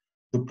growth.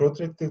 The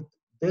protracted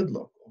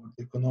deadlock over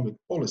the economic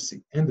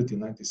policy ended in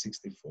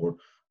 1964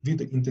 with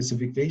the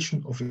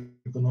intensification of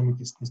economic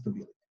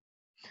instability.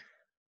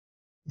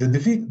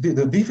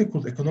 The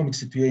difficult economic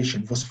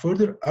situation was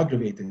further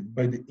aggravated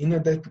by the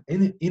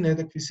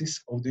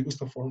inadequacies of the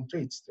Yugoslav foreign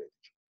trade strategy.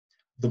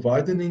 The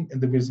widening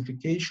and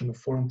diversification of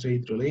foreign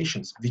trade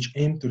relations, which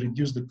aimed to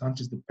reduce the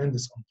country's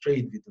dependence on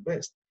trade with the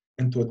West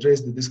and to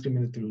address the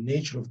discriminatory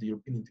nature of the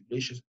European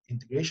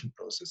integration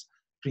process,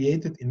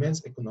 created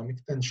immense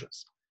economic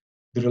tensions.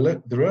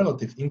 The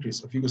relative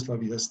increase of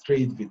Yugoslavia's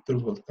trade with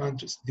third world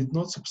countries did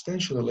not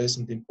substantially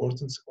lessen the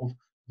importance of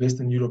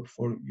Western Europe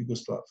for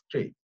Yugoslav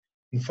trade.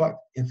 In fact,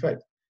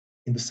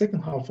 in the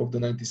second half of the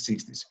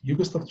 1960s,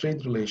 Yugoslav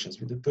trade relations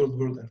with the third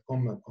world and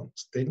Comecon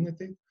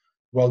stagnated,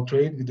 while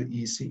trade with the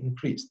EEC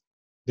increased.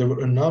 There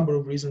were a number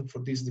of reasons for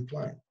this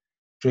decline.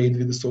 Trade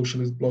with the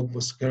socialist bloc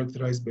was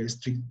characterized by a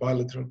strict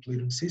bilateral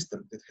clearing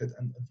system that had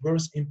an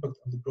adverse impact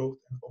on the growth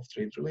of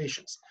trade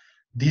relations.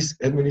 This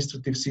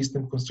administrative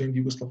system constrained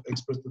Yugoslav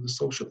exports to the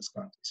socialist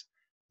countries,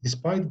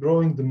 despite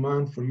growing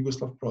demand for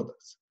Yugoslav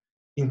products.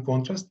 In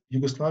contrast,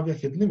 Yugoslavia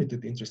had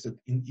limited interest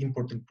in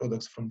importing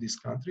products from these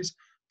countries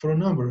for a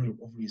number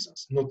of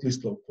reasons, not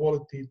least low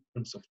quality,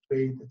 terms of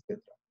trade,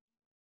 etc.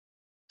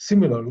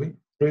 Similarly,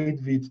 trade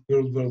with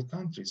third world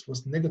countries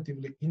was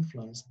negatively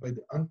influenced by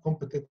the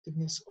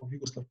uncompetitiveness of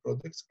Yugoslav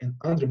products and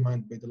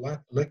undermined by the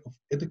lack of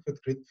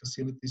adequate credit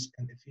facilities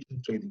and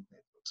efficient trading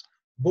networks,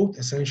 both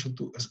essential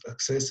to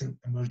accessing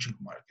emerging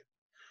markets.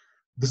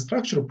 The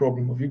structural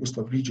problem of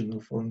Yugoslav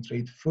regional foreign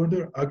trade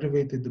further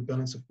aggravated the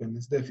balance of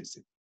payments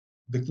deficit.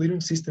 The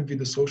clearing system with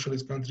the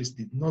socialist countries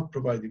did not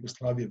provide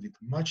Yugoslavia with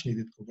much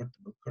needed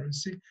convertible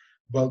currency,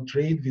 while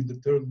trade with the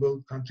third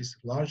world countries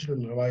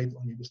largely relied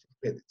on Yugoslav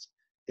credits.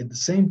 At the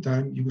same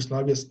time,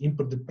 Yugoslavia's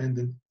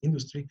import-dependent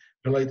industry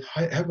relied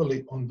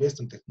heavily on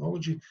Western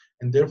technology,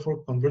 and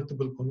therefore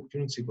convertible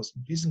currency was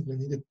increasingly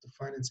needed to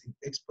finance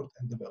export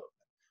and development.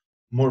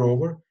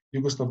 Moreover,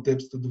 Yugoslav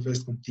debts to the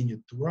West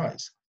continued to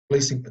rise,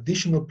 placing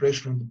additional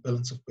pressure on the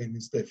balance of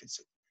payments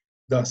deficit.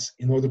 Thus,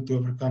 in order to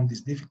overcome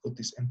these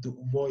difficulties and to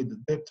avoid the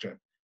debt trap,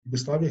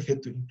 Yugoslavia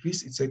had to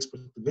increase its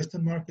export to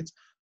Western markets,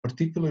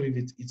 particularly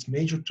with its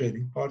major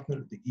trading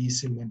partner, the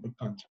EEC member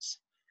countries.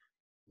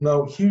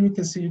 Now, here you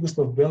can see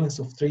Yugoslav balance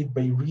of trade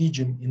by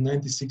region in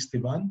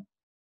 1961,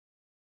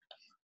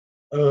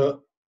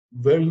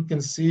 where you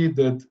can see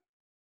that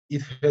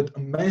it had a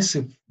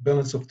massive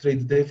balance of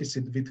trade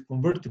deficit with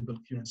convertible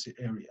currency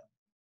area.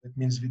 That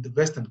means with the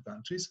Western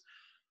countries,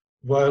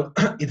 while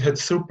it had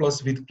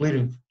surplus with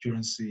clearing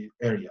currency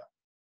area.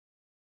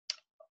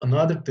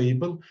 Another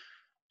table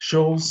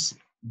shows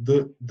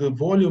the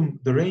volume,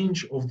 the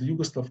range of the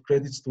Yugoslav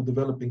credits to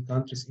developing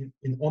countries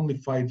in only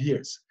 5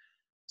 years.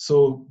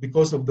 So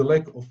because of the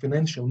lack of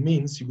financial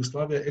means,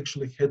 Yugoslavia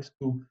actually had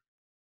to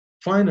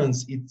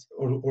finance it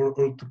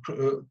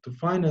to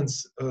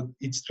finance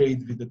its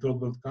trade with the third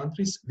world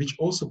countries, which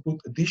also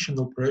put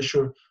additional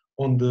pressure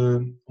on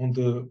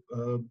the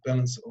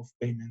balance of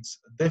payments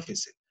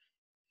deficit.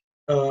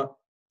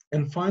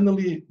 And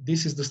finally,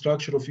 this is the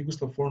structure of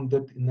Yugoslav foreign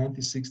debt in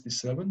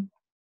 1967,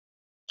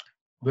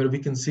 where we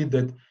can see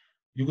that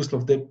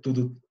Yugoslav debt to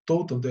the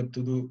total debt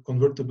to the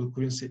convertible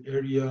currency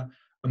area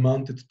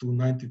amounted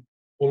to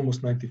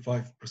almost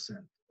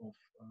 95% of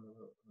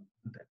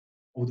the debt,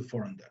 of the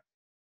foreign debt.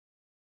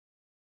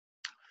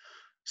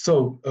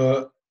 So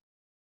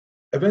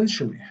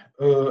eventually,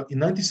 in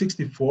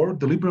 1964,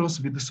 the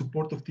liberals, with the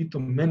support of Tito,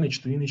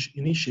 managed to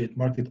initiate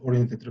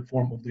market-oriented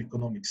reform of the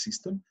economic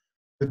system.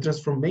 The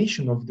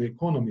transformation of the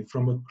economy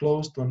from a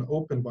closed to an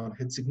open one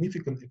had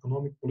significant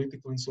economic,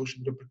 political, and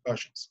social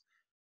repercussions.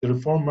 The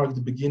reform marked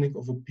the beginning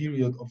of a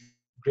period of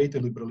greater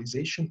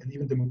liberalization and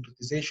even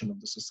democratization of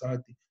the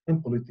society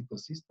and political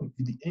system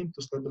with the aim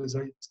to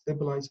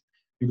stabilize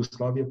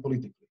Yugoslavia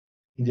politically.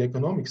 In the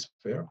economic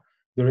sphere,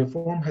 the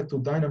reform had to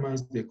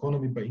dynamize the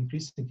economy by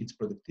increasing its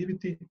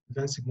productivity,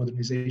 advancing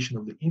modernization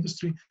of the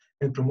industry,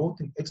 and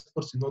promoting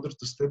exports in order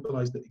to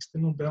stabilize the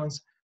external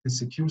balance and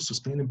secure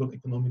sustainable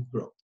economic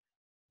growth.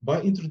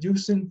 By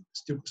introducing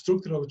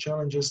structural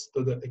challenges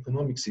to the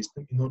economic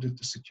system in order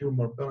to secure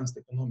more balanced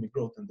economic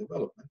growth and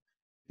development,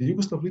 the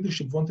Yugoslav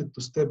leadership wanted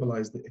to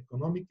stabilize the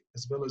economic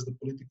as well as the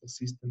political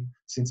system,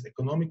 since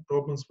economic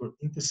problems were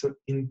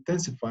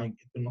intensifying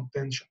internal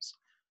tensions.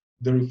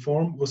 The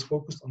reform was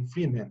focused on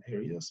three main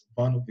areas,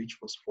 one of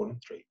which was foreign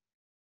trade.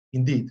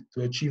 Indeed,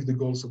 to achieve the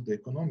goals of the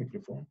economic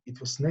reform, it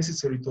was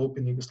necessary to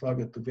open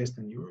Yugoslavia to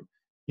Western Europe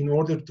in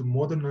order to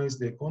modernize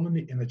the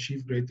economy and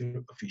achieve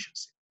greater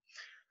efficiency.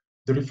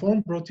 The reform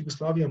brought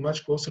Yugoslavia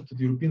much closer to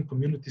the European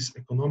community's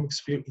economic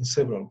sphere in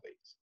several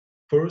ways.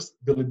 First,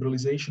 the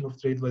liberalization of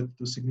trade led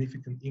to a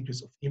significant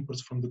increase of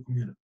imports from the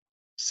community.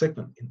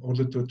 Second, in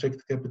order to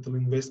attract capital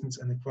investments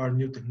and acquire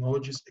new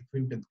technologies,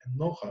 equipment, and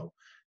know-how,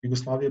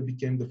 Yugoslavia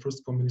became the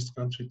first communist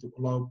country to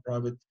allow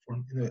private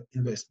foreign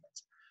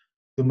investments.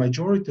 The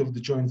majority of the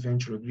joint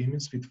venture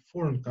agreements with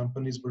foreign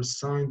companies were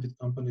signed with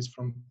companies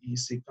from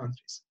EEC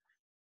countries.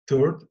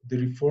 Third, the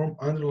reform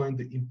underlined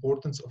the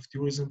importance of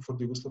tourism for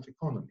the Yugoslav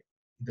economy.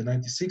 In the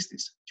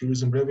 1960s,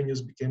 tourism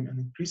revenues became an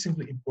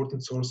increasingly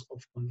important source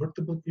of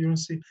convertible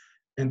currency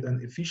and an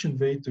efficient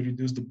way to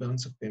reduce the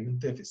balance of payment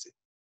deficit.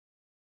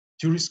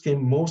 Tourists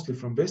came mostly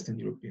from Western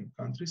European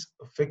countries,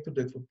 a factor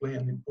that would play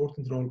an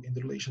important role in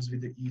the relations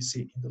with the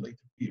EEC in the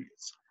later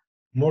periods.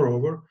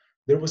 Moreover,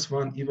 there was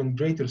one even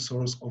greater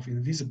source of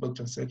invisible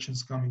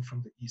transactions coming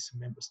from the EEC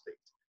member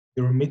states,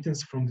 the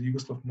remittance from the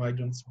Yugoslav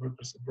migrants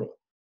workers abroad.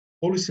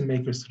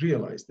 Policymakers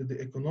realized that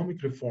the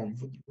economic reform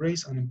would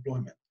raise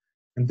unemployment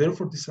and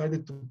therefore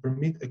decided to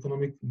permit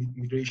economic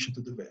migration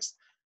to the West.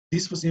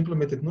 This was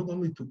implemented not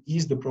only to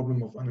ease the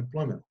problem of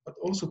unemployment, but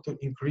also to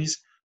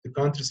increase the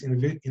country's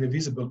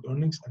invisible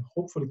earnings and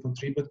hopefully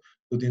contribute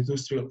to the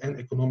industrial and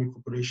economic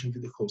cooperation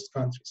with the host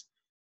countries.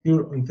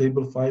 Here on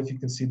table 5, you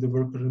can see the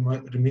worker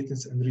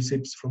remittance and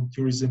receipts from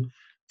tourism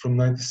from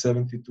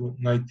 1970 to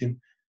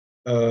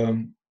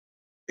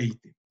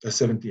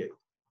 1978.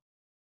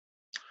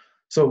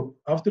 So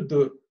after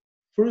the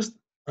first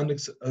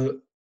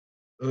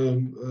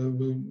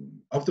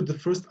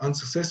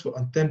unsuccessful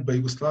attempt by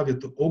Yugoslavia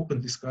to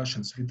open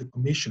discussions with the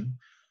Commission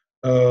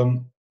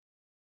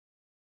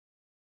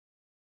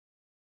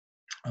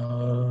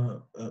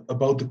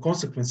about the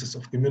consequences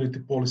of community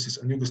policies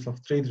on Yugoslav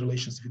trade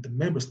relations with the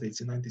member states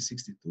in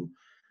 1962,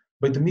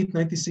 by the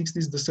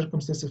mid-1960s, the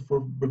circumstances for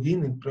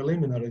beginning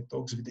preliminary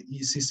talks with the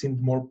EEC seemed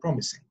more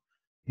promising.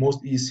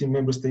 Most EEC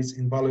member states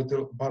in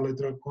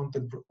bilateral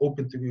contact were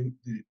open to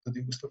the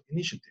Yugoslav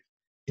initiative.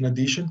 In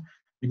addition,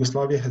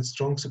 Yugoslavia had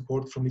strong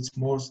support from its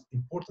most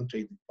important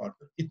trading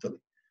partner,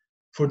 Italy.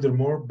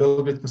 Furthermore,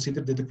 Belgrade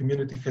considered that the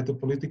community had a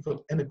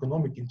political and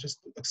economic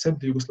interest to accept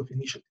the Yugoslav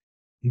initiative.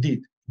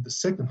 Indeed, in the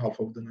second half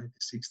of the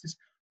 1960s,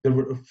 there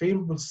were a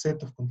favorable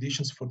set of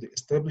conditions for the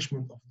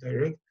establishment of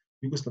direct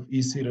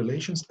Yugoslav-EEC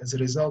relations as a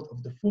result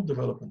of the full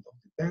development of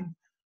the TEN,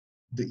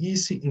 the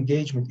EEC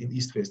engagement in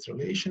East-West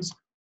relations,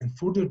 and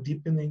further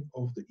deepening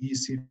of the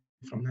EEC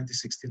from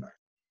 1969.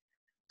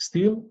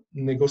 Still,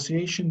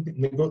 negotiating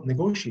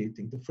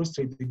the first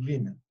trade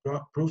agreement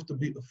proved to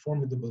be a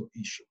formidable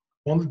issue.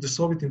 Only the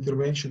Soviet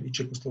intervention in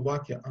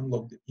Czechoslovakia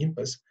unlocked the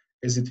impasse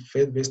as it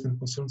fed Western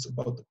concerns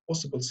about the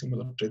possible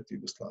similar threat to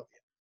Yugoslavia.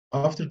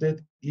 After that,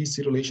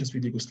 EEC relations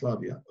with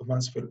Yugoslavia, a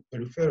once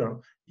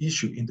peripheral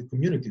issue in the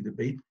community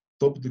debate,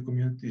 topped the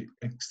community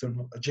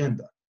external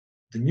agenda.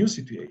 The new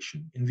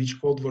situation, in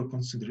which Cold War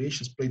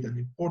considerations played an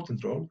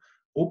important role,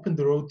 opened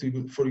the road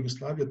for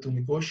Yugoslavia to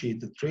negotiate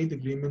the trade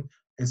agreement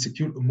and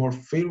secure a more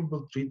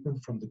favorable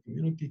treatment from the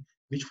community,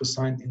 which was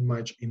signed in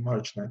March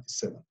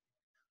 1997.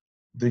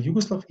 The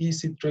Yugoslav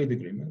EEC trade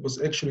agreement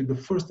was actually the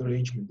first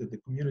arrangement that the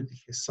community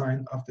has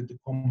signed after the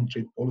common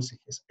trade policy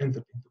has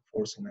entered into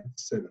force in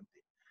 1970.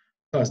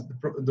 Thus,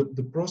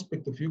 the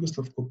prospect of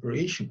Yugoslav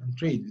cooperation and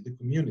trade with the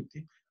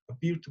community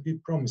appeared to be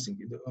promising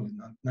in the early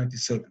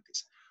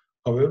 1970s.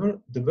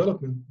 However,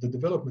 the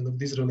development of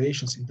these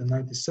relations in the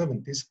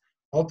 1970s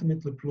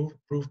ultimately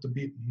proved to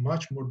be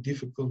much more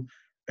difficult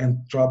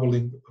and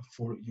troubling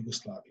for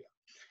Yugoslavia.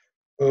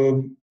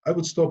 I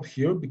would stop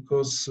here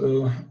because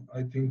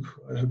I think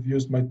I have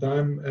used my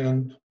time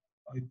and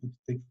I could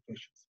take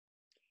questions.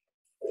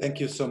 Thank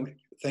you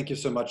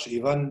so much,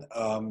 Ivan.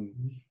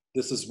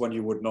 This is when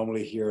you would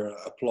normally hear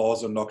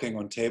applause or knocking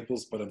on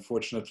tables, but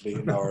unfortunately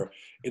in our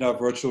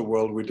virtual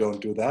world, we don't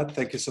do that.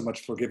 Thank you so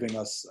much for giving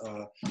us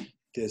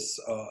this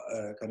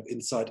kind of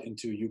insight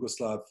into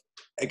Yugoslav,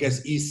 I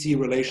guess, EEC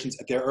relations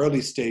at their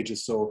early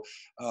stages. So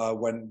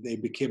when they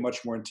became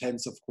much more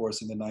intense, of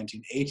course, in the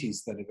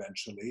 1980s then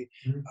eventually,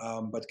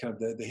 but kind of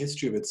the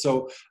history of it.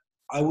 So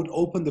I would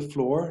open the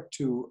floor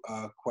to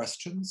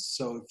questions.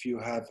 So if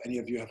any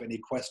of you have any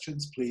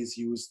questions, please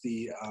use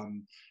the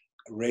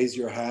raise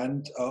your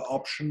hand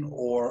option,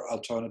 or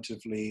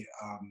alternatively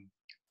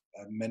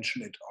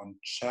mention it on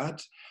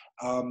chat.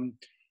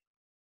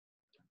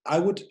 I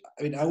would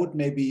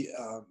maybe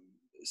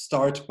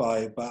start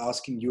by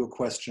asking you a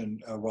question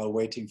while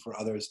waiting for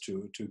others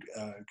to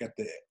get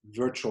the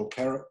virtual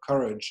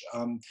courage.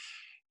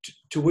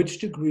 To which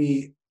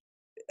degree,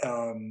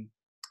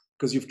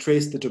 because you've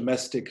traced the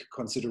domestic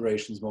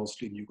considerations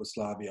mostly in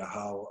Yugoslavia,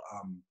 how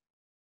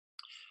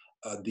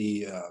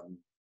the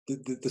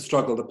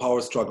struggle, the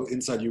power struggle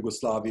inside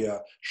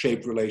Yugoslavia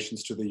shaped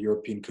relations to the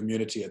European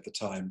community at the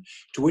time.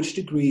 To which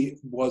degree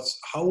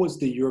how was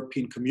the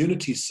European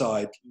community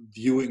side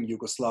viewing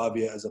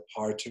Yugoslavia as a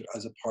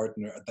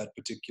partner at that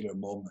particular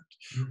moment?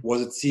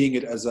 Was it seeing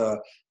it as a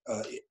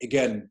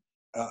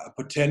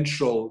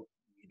potential,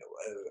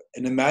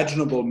 an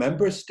imaginable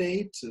member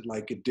state,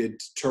 like it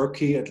did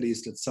Turkey, at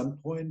least at some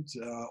point,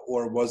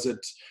 or was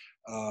it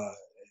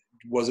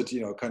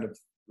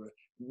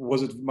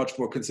was it much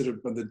more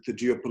considered by the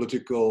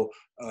geopolitical,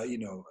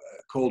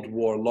 Cold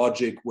War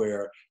logic,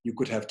 where you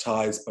could have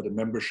ties, but a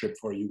membership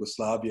for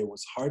Yugoslavia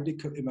was hardly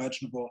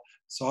imaginable?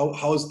 So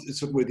how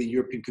is with the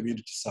European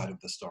community side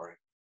of the story?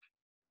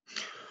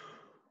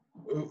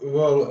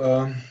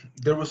 Well,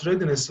 there was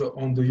readiness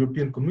on the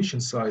European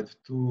Commission side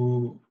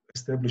to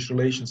establish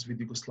relations with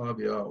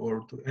Yugoslavia,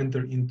 or to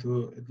enter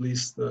into at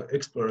least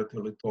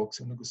exploratory talks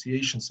and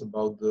negotiations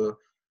about the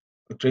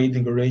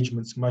trading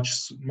arrangements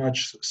much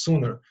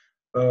sooner.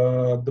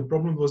 The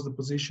problem was the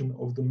position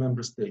of the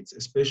member states,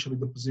 especially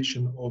the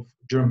position of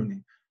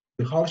Germany.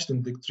 The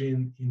Hallstein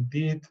Doctrine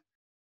indeed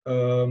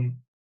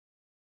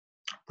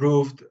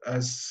proved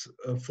as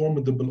a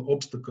formidable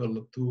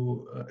obstacle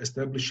to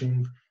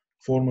establishing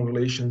formal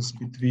relations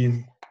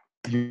between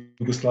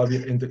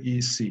Yugoslavia and the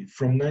EEC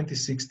from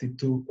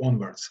 1962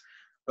 onwards.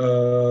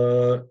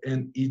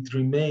 And it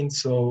remained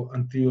so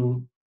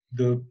until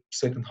the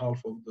second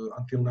half of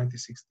until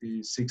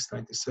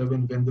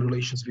 1966-97, when the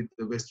relations with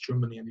the West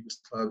Germany and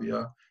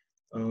Yugoslavia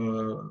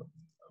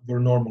were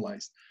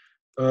normalized.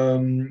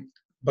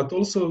 But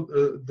also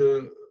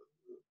the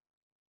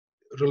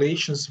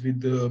relations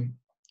with the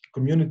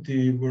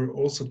community were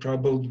also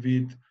troubled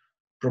with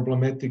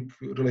problematic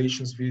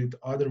relations with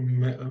other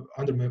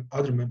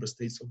member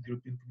states of the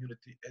European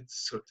community at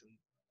certain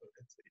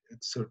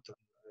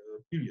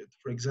period.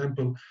 For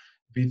example,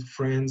 with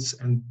France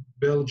and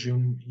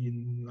Belgium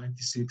in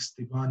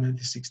 1961,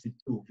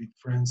 1962, with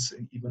France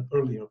even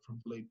earlier from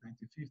the late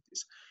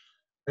 1950s.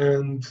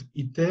 And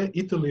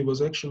Italy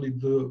was actually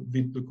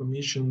with the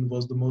Commission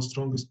was the most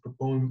strongest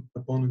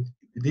proponent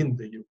within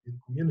the European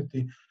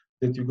community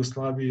that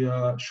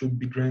Yugoslavia should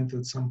be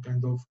granted some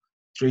kind of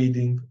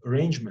trading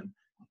arrangement.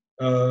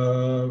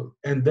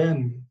 And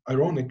then,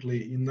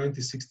 ironically, in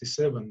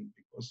 1967,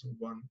 because of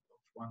one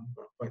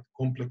quite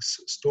complex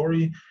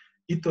story,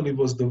 Italy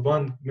was the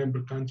one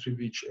member country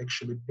which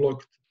actually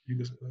blocked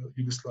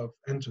Yugoslav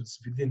entrance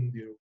within the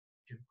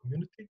European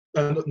community.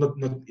 Not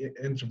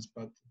entrance,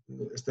 but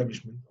the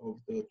establishment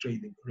of the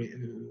trading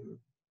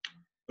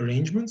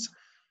arrangements,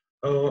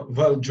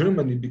 while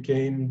Germany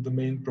became the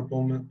main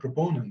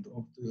proponent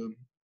of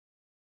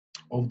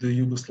the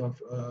Yugoslav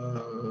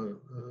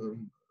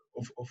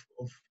of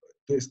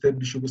to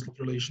establish Yugoslav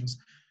relations,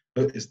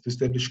 is to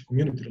establish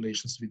community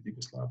relations with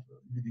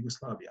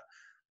Yugoslavia.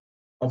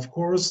 Of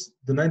course,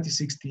 the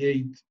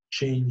 1968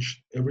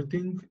 changed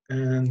everything,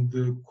 and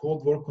the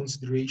Cold War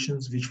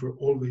considerations, which were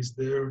always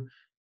there,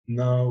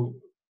 now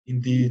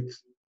indeed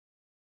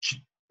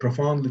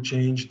profoundly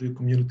changed the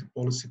community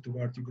policy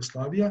toward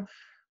Yugoslavia.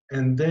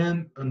 And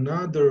then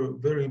another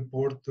very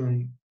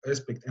important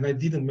aspect, and I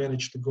didn't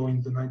manage to go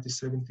in the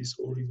 1970s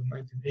or even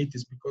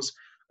 1980s because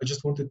I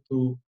just wanted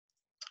to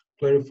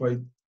clarify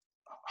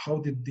how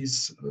did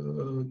this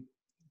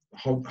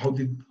how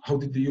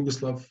did the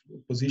Yugoslav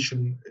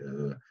position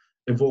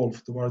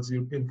evolve towards the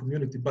European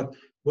community. But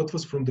what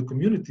was from the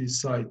community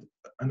side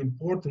an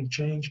important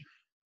change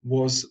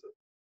was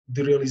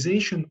the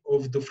realization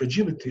of the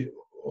fragility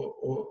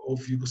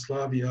of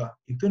Yugoslavia,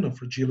 internal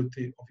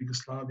fragility of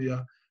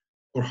Yugoslavia,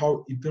 or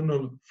how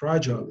internal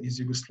fragile is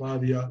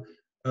Yugoslavia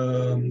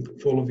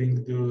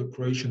following the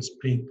Croatian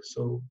Spring,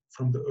 so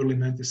from the early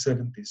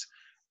 1970s.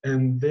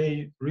 And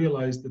they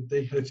realized that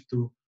they have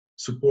to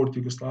support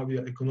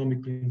Yugoslavia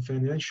economically and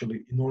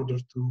financially in order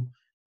to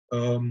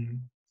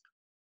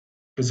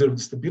preserve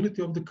the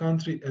stability of the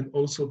country and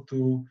also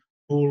to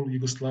pull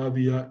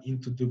Yugoslavia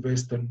into the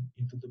Western,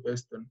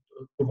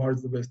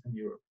 towards the Western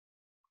Europe.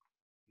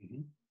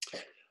 Mm-hmm.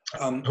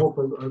 I hope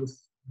I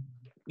was.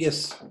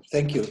 Yes,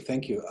 thank you.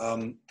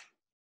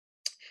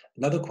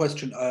 Another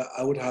question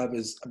I would have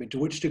is, I mean, to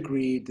which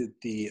degree did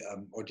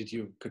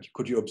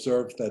could you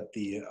observe that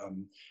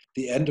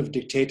the end of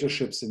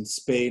dictatorships in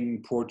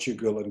Spain,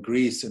 Portugal, and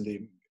Greece in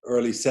the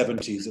early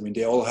 70s, I mean,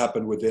 they all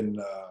happened within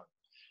a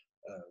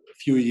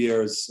few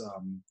years,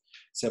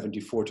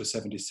 74 to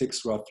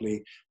 76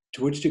 roughly.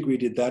 To which degree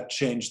did that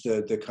change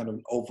the kind of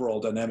overall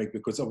dynamic?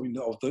 Because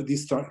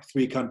these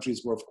three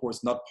countries were, of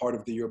course, not part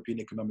of the European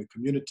Economic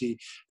Community.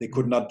 They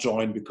could not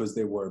join because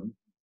they were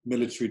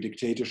military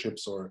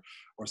dictatorships or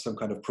some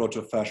kind of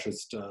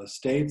proto-fascist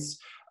states.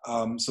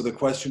 So the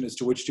question is,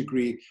 to which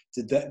degree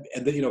did that?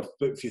 And then,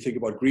 if you think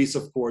about Greece,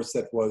 of course,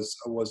 that was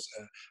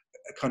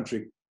a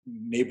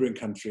neighboring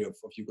country of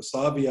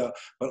Yugoslavia,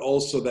 but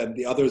also then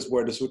the others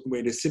were in a certain way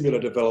in a similar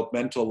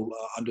developmental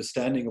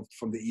understanding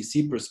from the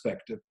EC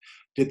perspective.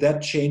 Did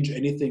that change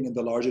anything in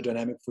the larger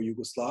dynamic for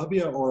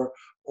Yugoslavia, or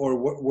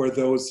were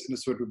those in a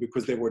certain way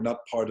because they were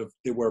part of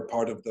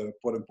the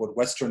quote unquote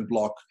Western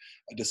Bloc,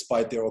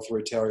 despite their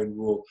authoritarian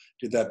rule?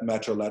 Did that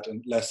matter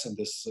less in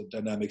this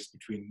dynamics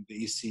between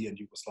the EC and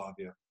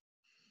Yugoslavia?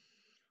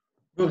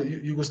 Well,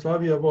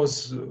 Yugoslavia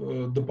was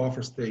the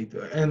buffer state,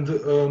 and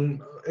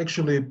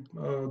actually,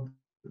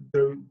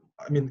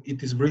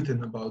 it is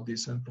written about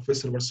this. And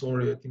Professor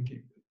Varsori,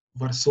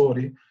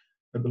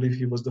 I believe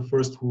he was the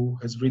first who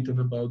has written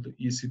about the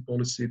EC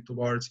policy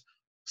towards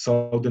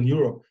Southern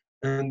Europe,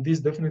 and this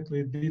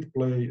definitely did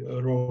play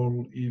a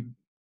role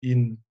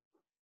in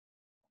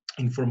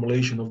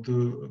formulation of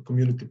the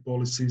community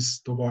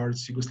policies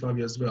towards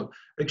Yugoslavia as well.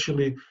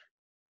 Actually,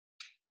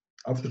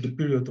 after the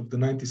period of the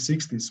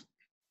 1960s.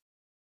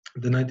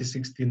 The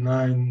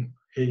 1969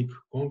 Hague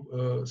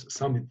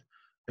summit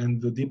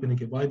and the deepening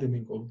and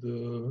widening of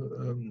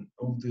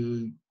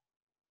the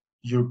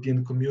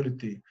European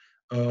community,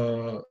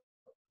 the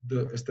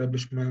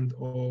establishment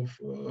of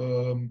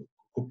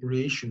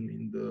cooperation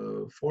in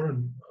the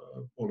foreign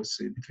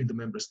policy between the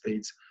member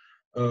states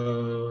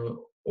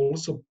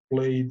also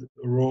played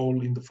a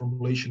role in the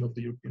formulation of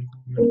the European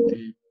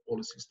community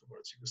policies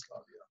towards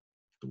Yugoslavia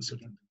to a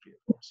certain degree,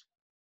 of course.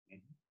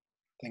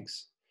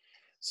 Thanks.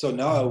 So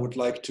now I would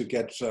like to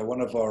get one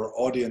of our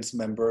audience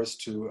members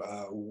to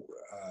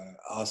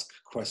ask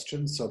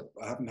questions. So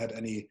I haven't had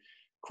any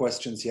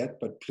questions yet,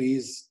 but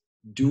please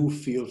do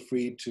feel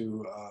free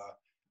to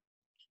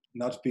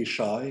not be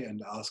shy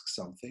and ask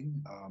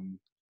something.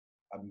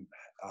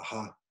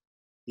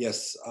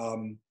 Yes,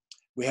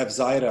 we have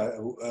Zaira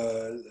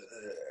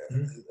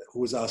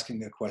who is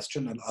asking a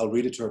question, and I'll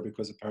read it to her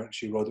because apparently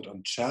she wrote it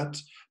on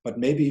chat, but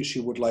maybe she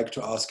would like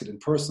to ask it in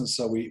person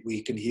so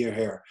we can hear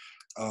her.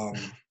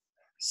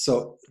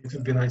 So it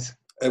would be nice.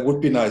 It would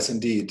be nice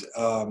indeed.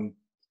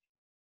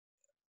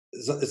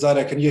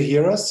 Zaira, can you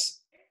hear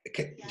us?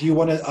 Do you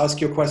want to ask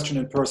your question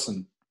in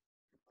person?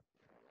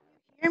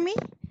 Hear me?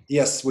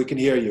 Yes, we can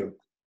hear you.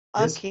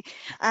 Okay, yes.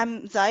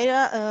 I'm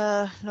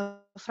Zaira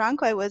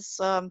Franco. I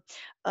was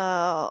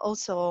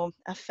also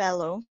a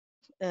fellow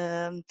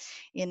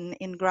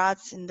in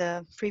Graz in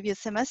the previous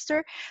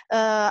semester.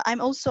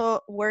 I'm also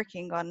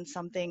working on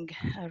something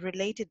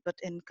related, but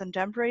in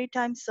contemporary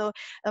times. So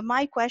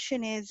my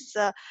question is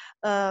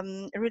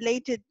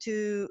related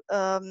to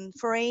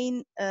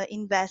foreign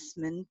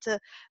investment.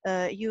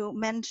 You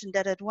mentioned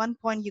that at one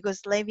point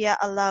Yugoslavia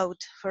allowed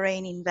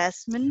foreign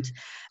investment.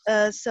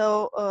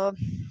 So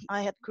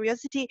I had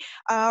curiosity,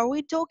 are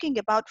we talking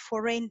about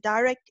foreign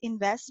direct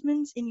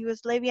investments in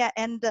Yugoslavia?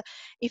 And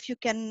if you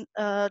can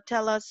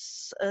tell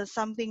us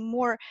something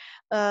more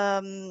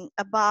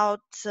about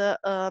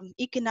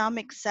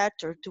economic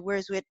sector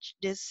towards which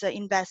this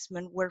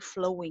investment were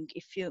flowing,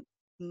 if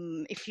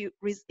your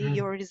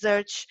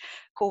research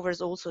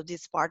covers also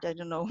this part, I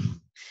don't know.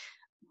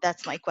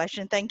 That's my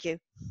question. Thank you.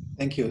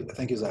 Thank you,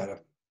 Zaira.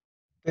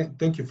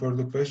 Thank you for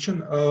the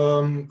question.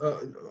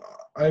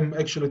 I'm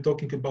actually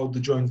talking about the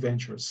joint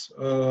ventures.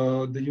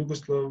 The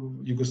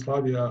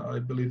Yugoslavia, I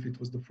believe it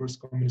was the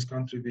first communist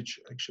country which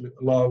actually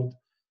allowed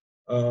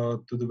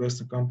to the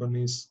Western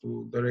companies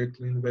to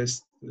directly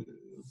invest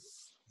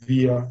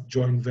via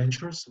joint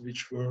ventures,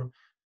 which were,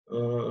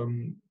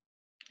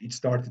 it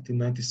started in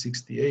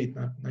 1968,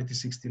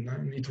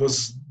 1969. It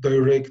was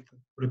direct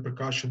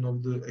repercussion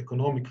of the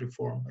economic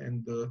reform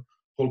and the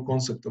whole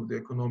concept of the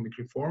economic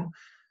reform.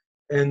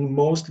 And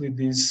mostly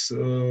these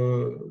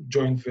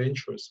joint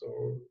ventures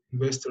or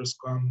investors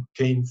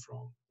came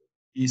from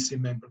EC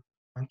member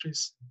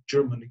countries,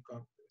 Germany,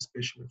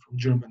 especially from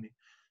Germany.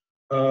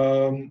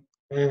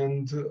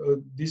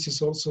 This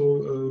is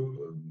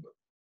also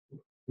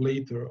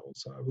later.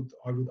 Also,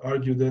 I would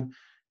argue that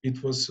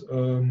it was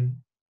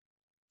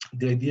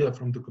the idea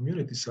from the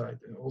community side.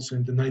 Also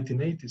in the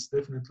 1980s,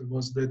 definitely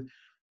was that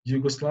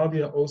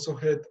Yugoslavia also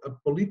had a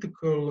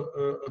political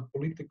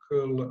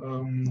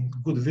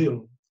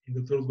goodwill in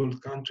the third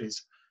world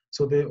countries.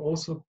 So they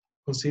also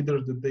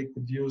considered that they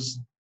could use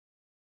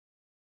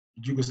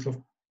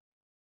Yugoslav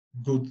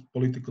good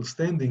political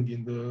standing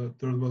in the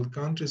third world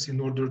countries in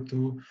order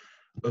to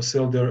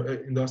sell their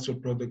industrial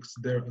products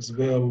there as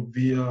well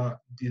via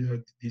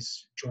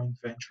these joint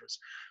ventures.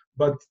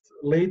 But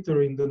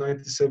later in the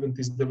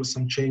 1970s, there were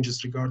some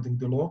changes regarding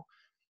the law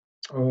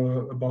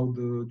about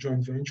the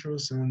joint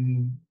ventures,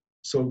 and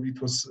so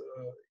it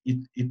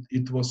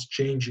was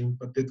changing,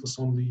 but that was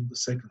only in the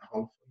second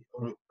half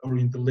or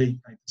in the late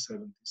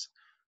 1970s.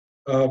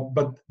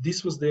 But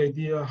this was the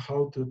idea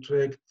how to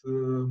attract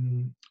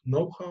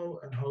know-how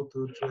and how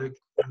to attract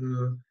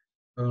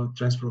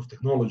transfer of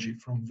technology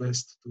from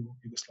West to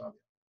Yugoslavia.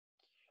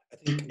 I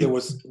think there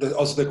was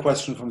also the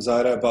question from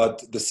Zaira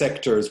about the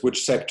sectors.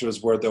 Which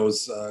sectors were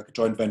those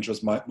joint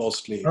ventures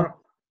mostly?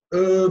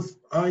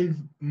 I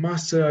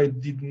must say I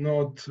did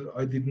not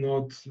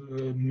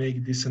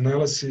make this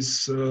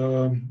analysis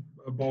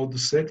about the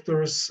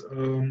sectors.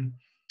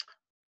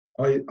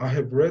 I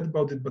have read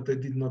about it, but I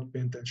did not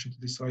pay attention to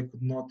this. So I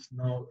could not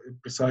now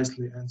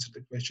precisely answer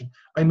the question.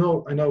 I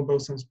know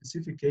about some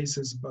specific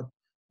cases, but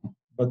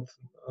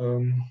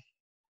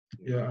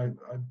yeah,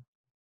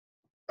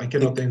 I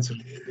cannot answer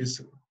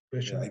this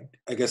question. Yeah,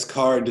 I guess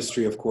car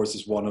industry, of course,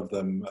 is one of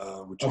them,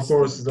 which of is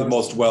course, the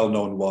most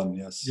well-known one.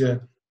 Yes. Yeah.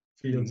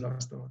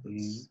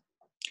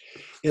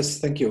 Yes,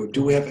 thank you.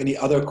 Do we have any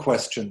other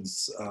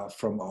questions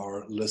from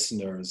our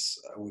listeners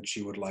which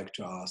you would like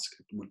to ask?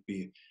 It would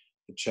be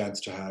a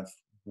chance to have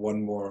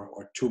one more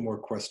or two more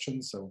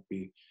questions. That would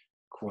be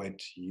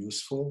quite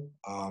useful.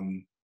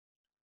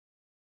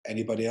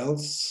 Anybody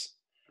else?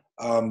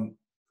 To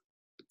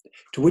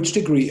which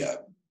degree,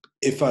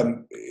 if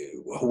I'm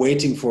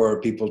waiting for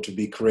people to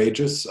be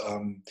courageous,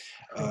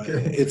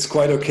 it's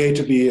quite okay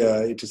to be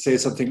to say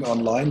something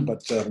online,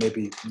 but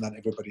maybe not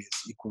everybody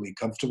is equally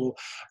comfortable.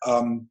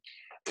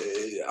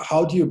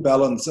 How do you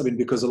balance? I mean,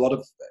 because a lot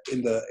of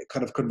in the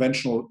kind of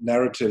conventional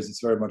narratives,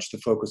 it's very much the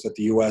focus that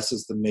the U.S.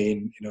 is the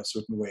main,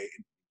 certain way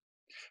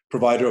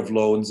provider of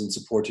loans and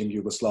supporting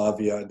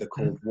Yugoslavia and the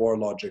Cold War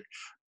logic.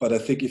 But I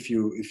think if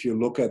you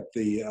look at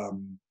the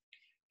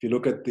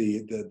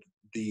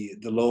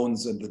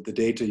loans and the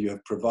data you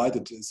have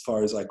provided, as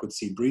far as I could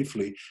see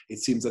briefly, it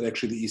seems that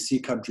actually the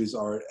EC countries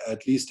are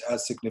at least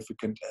as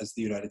significant as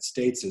the United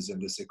States is in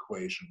this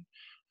equation.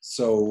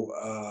 So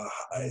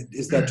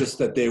is that just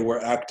that they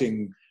were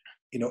acting,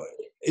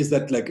 is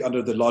that like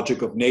under the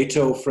logic of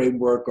NATO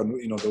framework,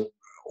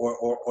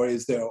 or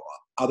is there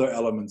other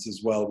elements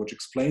as well which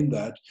explain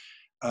that?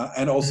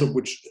 And also,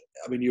 which,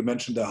 I mean, you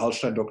mentioned the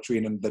Hallstein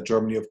Doctrine, and that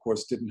Germany, of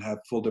course, didn't have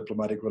full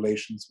diplomatic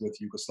relations with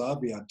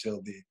Yugoslavia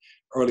until the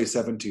early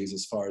 70s,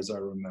 as far as I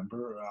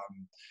remember.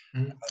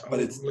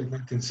 But it's like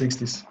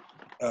 1960s.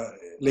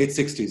 Late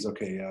 60s,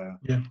 okay,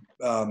 yeah.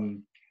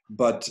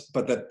 But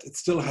that it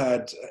still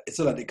had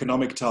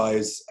economic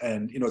ties,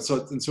 and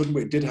so in certain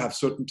way it did have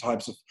certain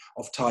types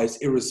of ties,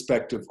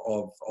 irrespective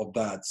of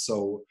that.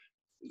 So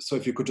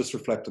if you could just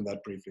reflect on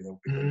that briefly, that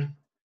would be great.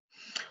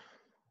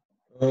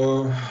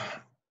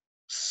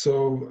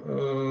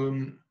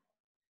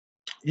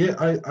 Yeah,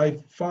 I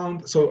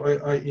found, so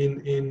I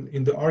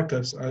in the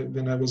archives,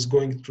 when I was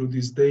going through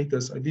these data,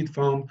 I did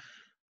found,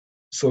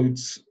 so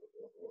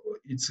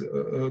it's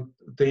a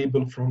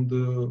table from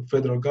the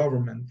federal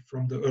government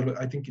from the early,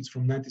 I think it's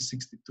from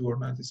 1962 or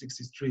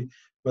 1963,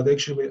 but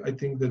actually I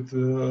think that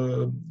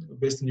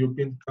Western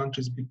European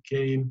countries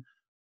became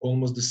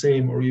almost the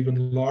same or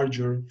even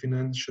larger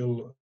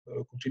financial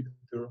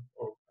contributor,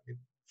 or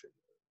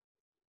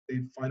they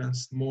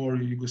financed more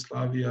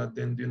Yugoslavia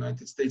than the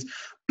United States.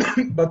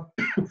 But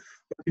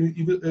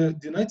the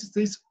United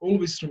States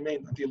always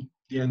remained until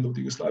the end of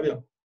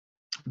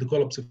the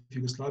collapse of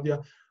Yugoslavia,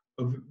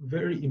 a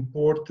very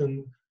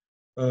important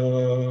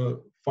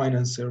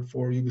financer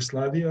for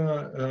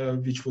Yugoslavia,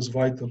 which was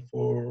vital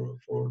for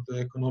the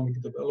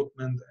economic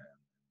development and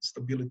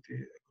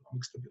stability,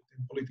 economic stability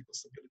and political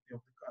stability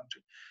of the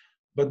country.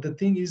 But the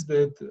thing is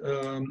that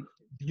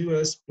the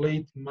US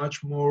played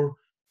much more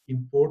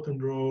important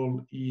role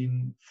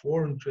in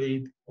foreign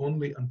trade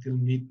only until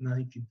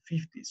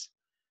mid-1950s.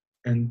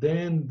 And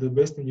then the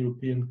Western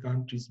European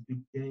countries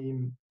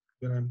became,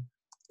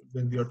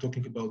 when we are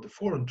talking about the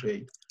foreign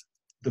trade,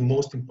 the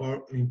most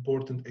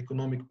important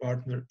economic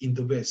partner in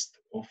the West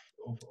of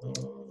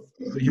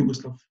the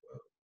Yugoslav,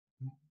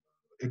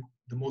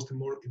 the most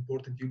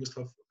important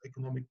Yugoslav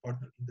economic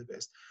partner in the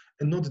West,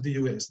 and not the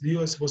US. The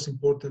US was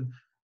important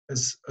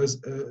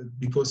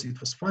because it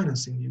was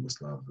financing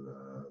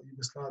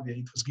Yugoslavia.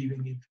 It was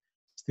giving it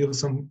still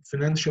some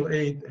financial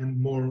aid, and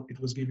more, it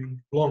was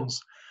giving loans.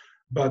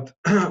 But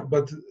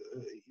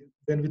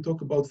when we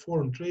talk about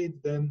foreign trade,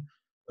 then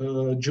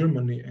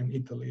Germany and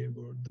Italy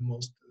were the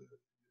most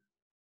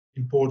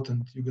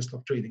important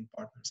Yugoslav trading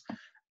partners.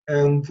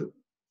 And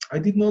I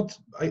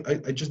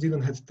just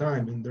didn't have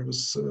time, and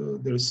there's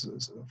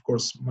of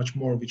course much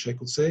more which I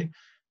could say,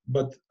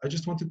 but I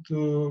just wanted to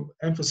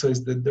emphasize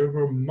that there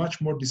were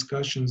much more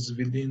discussions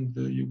between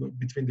the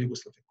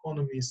Yugoslav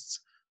economists,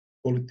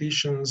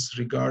 politicians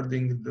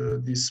regarding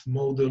this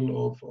model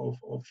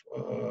of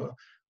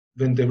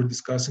when they were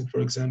discussing,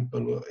 for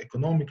example,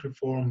 economic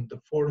reform, the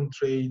foreign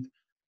trade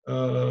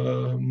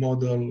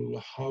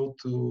model, how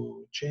to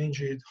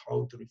change it,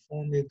 how to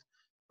reform it,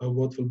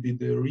 what will be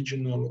the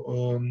regional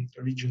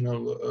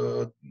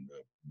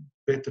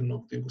pattern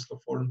of the Yugoslav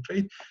foreign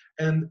trade,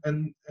 and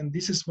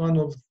this is one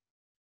of,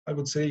 I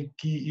would say,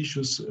 key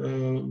issues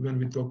when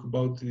we talk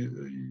about the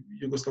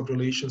Yugoslav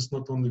relations,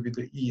 not only with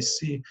the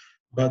EEC,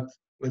 but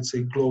let's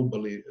say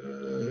globally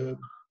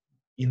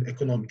in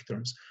economic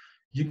terms.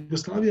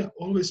 Yugoslavia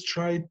always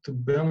tried to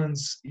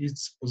balance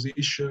its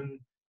position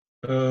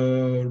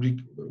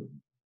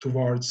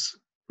towards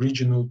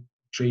regional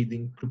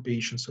trading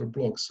groupations or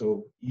blocks,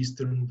 so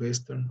Eastern,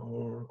 Western,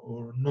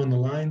 or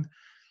non-aligned.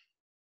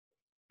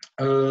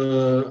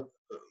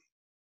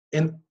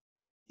 And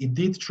it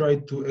did try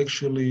to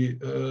actually,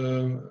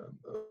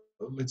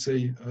 let's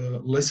say,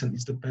 lessen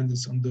its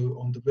dependence on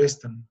the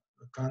Western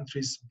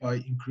countries by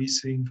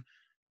increasing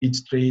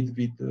its trade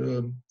with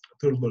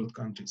third world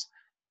countries.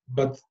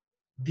 But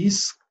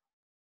this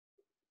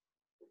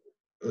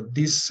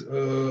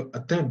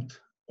attempt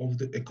of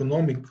the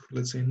economic,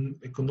 let's say,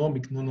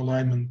 economic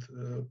non-alignment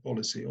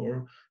policy,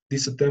 or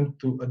this attempt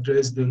to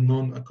address the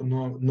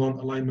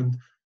non-alignment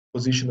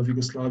position of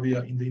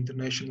Yugoslavia in the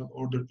international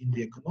order in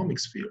the economic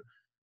sphere,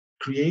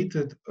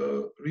 created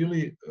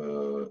really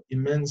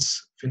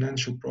immense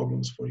financial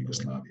problems for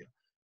Yugoslavia.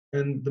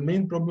 And the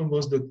main problem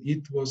was that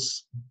it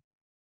was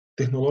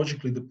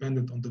technologically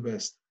dependent on the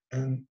West,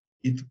 and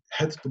it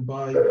had to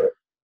buy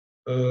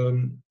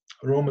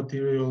raw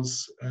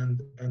materials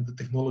and the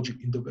technology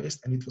in the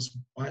West, and it was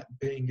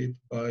paying it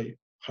by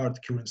hard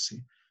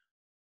currency.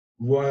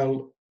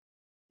 While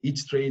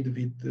its trade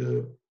with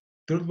the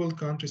third world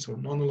countries or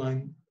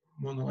non-aligned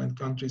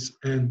countries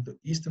and the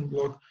Eastern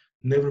Bloc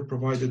never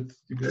provided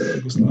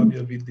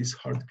Yugoslavia with this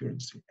hard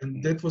currency.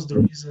 And that was the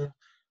reason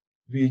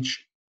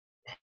which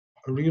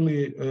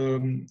really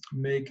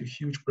make a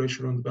huge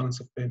pressure on the balance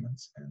of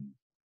payments and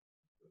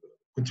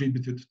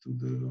contributed to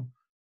the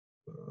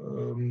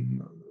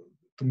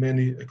to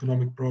many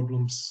economic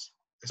problems,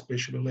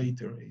 especially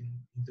later in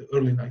the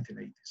early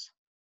 1980s.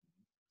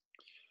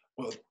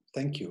 Well,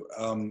 thank you.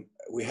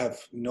 We have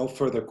no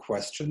further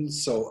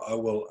questions, so I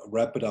will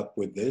wrap it up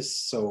with this.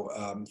 So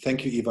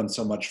thank you, Ivan,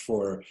 so much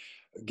for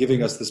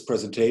giving us this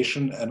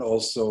presentation and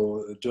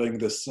also doing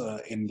this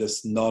in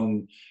this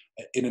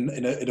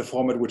in a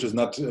format which is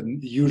not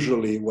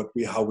usually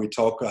how we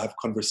talk or have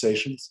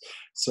conversations.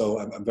 So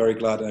I'm very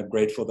glad and I'm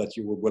grateful that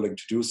you were willing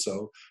to do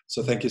so.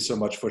 So thank you so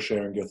much for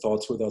sharing your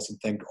thoughts with us, and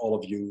thank all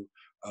of you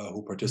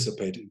who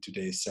participate in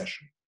today's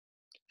session.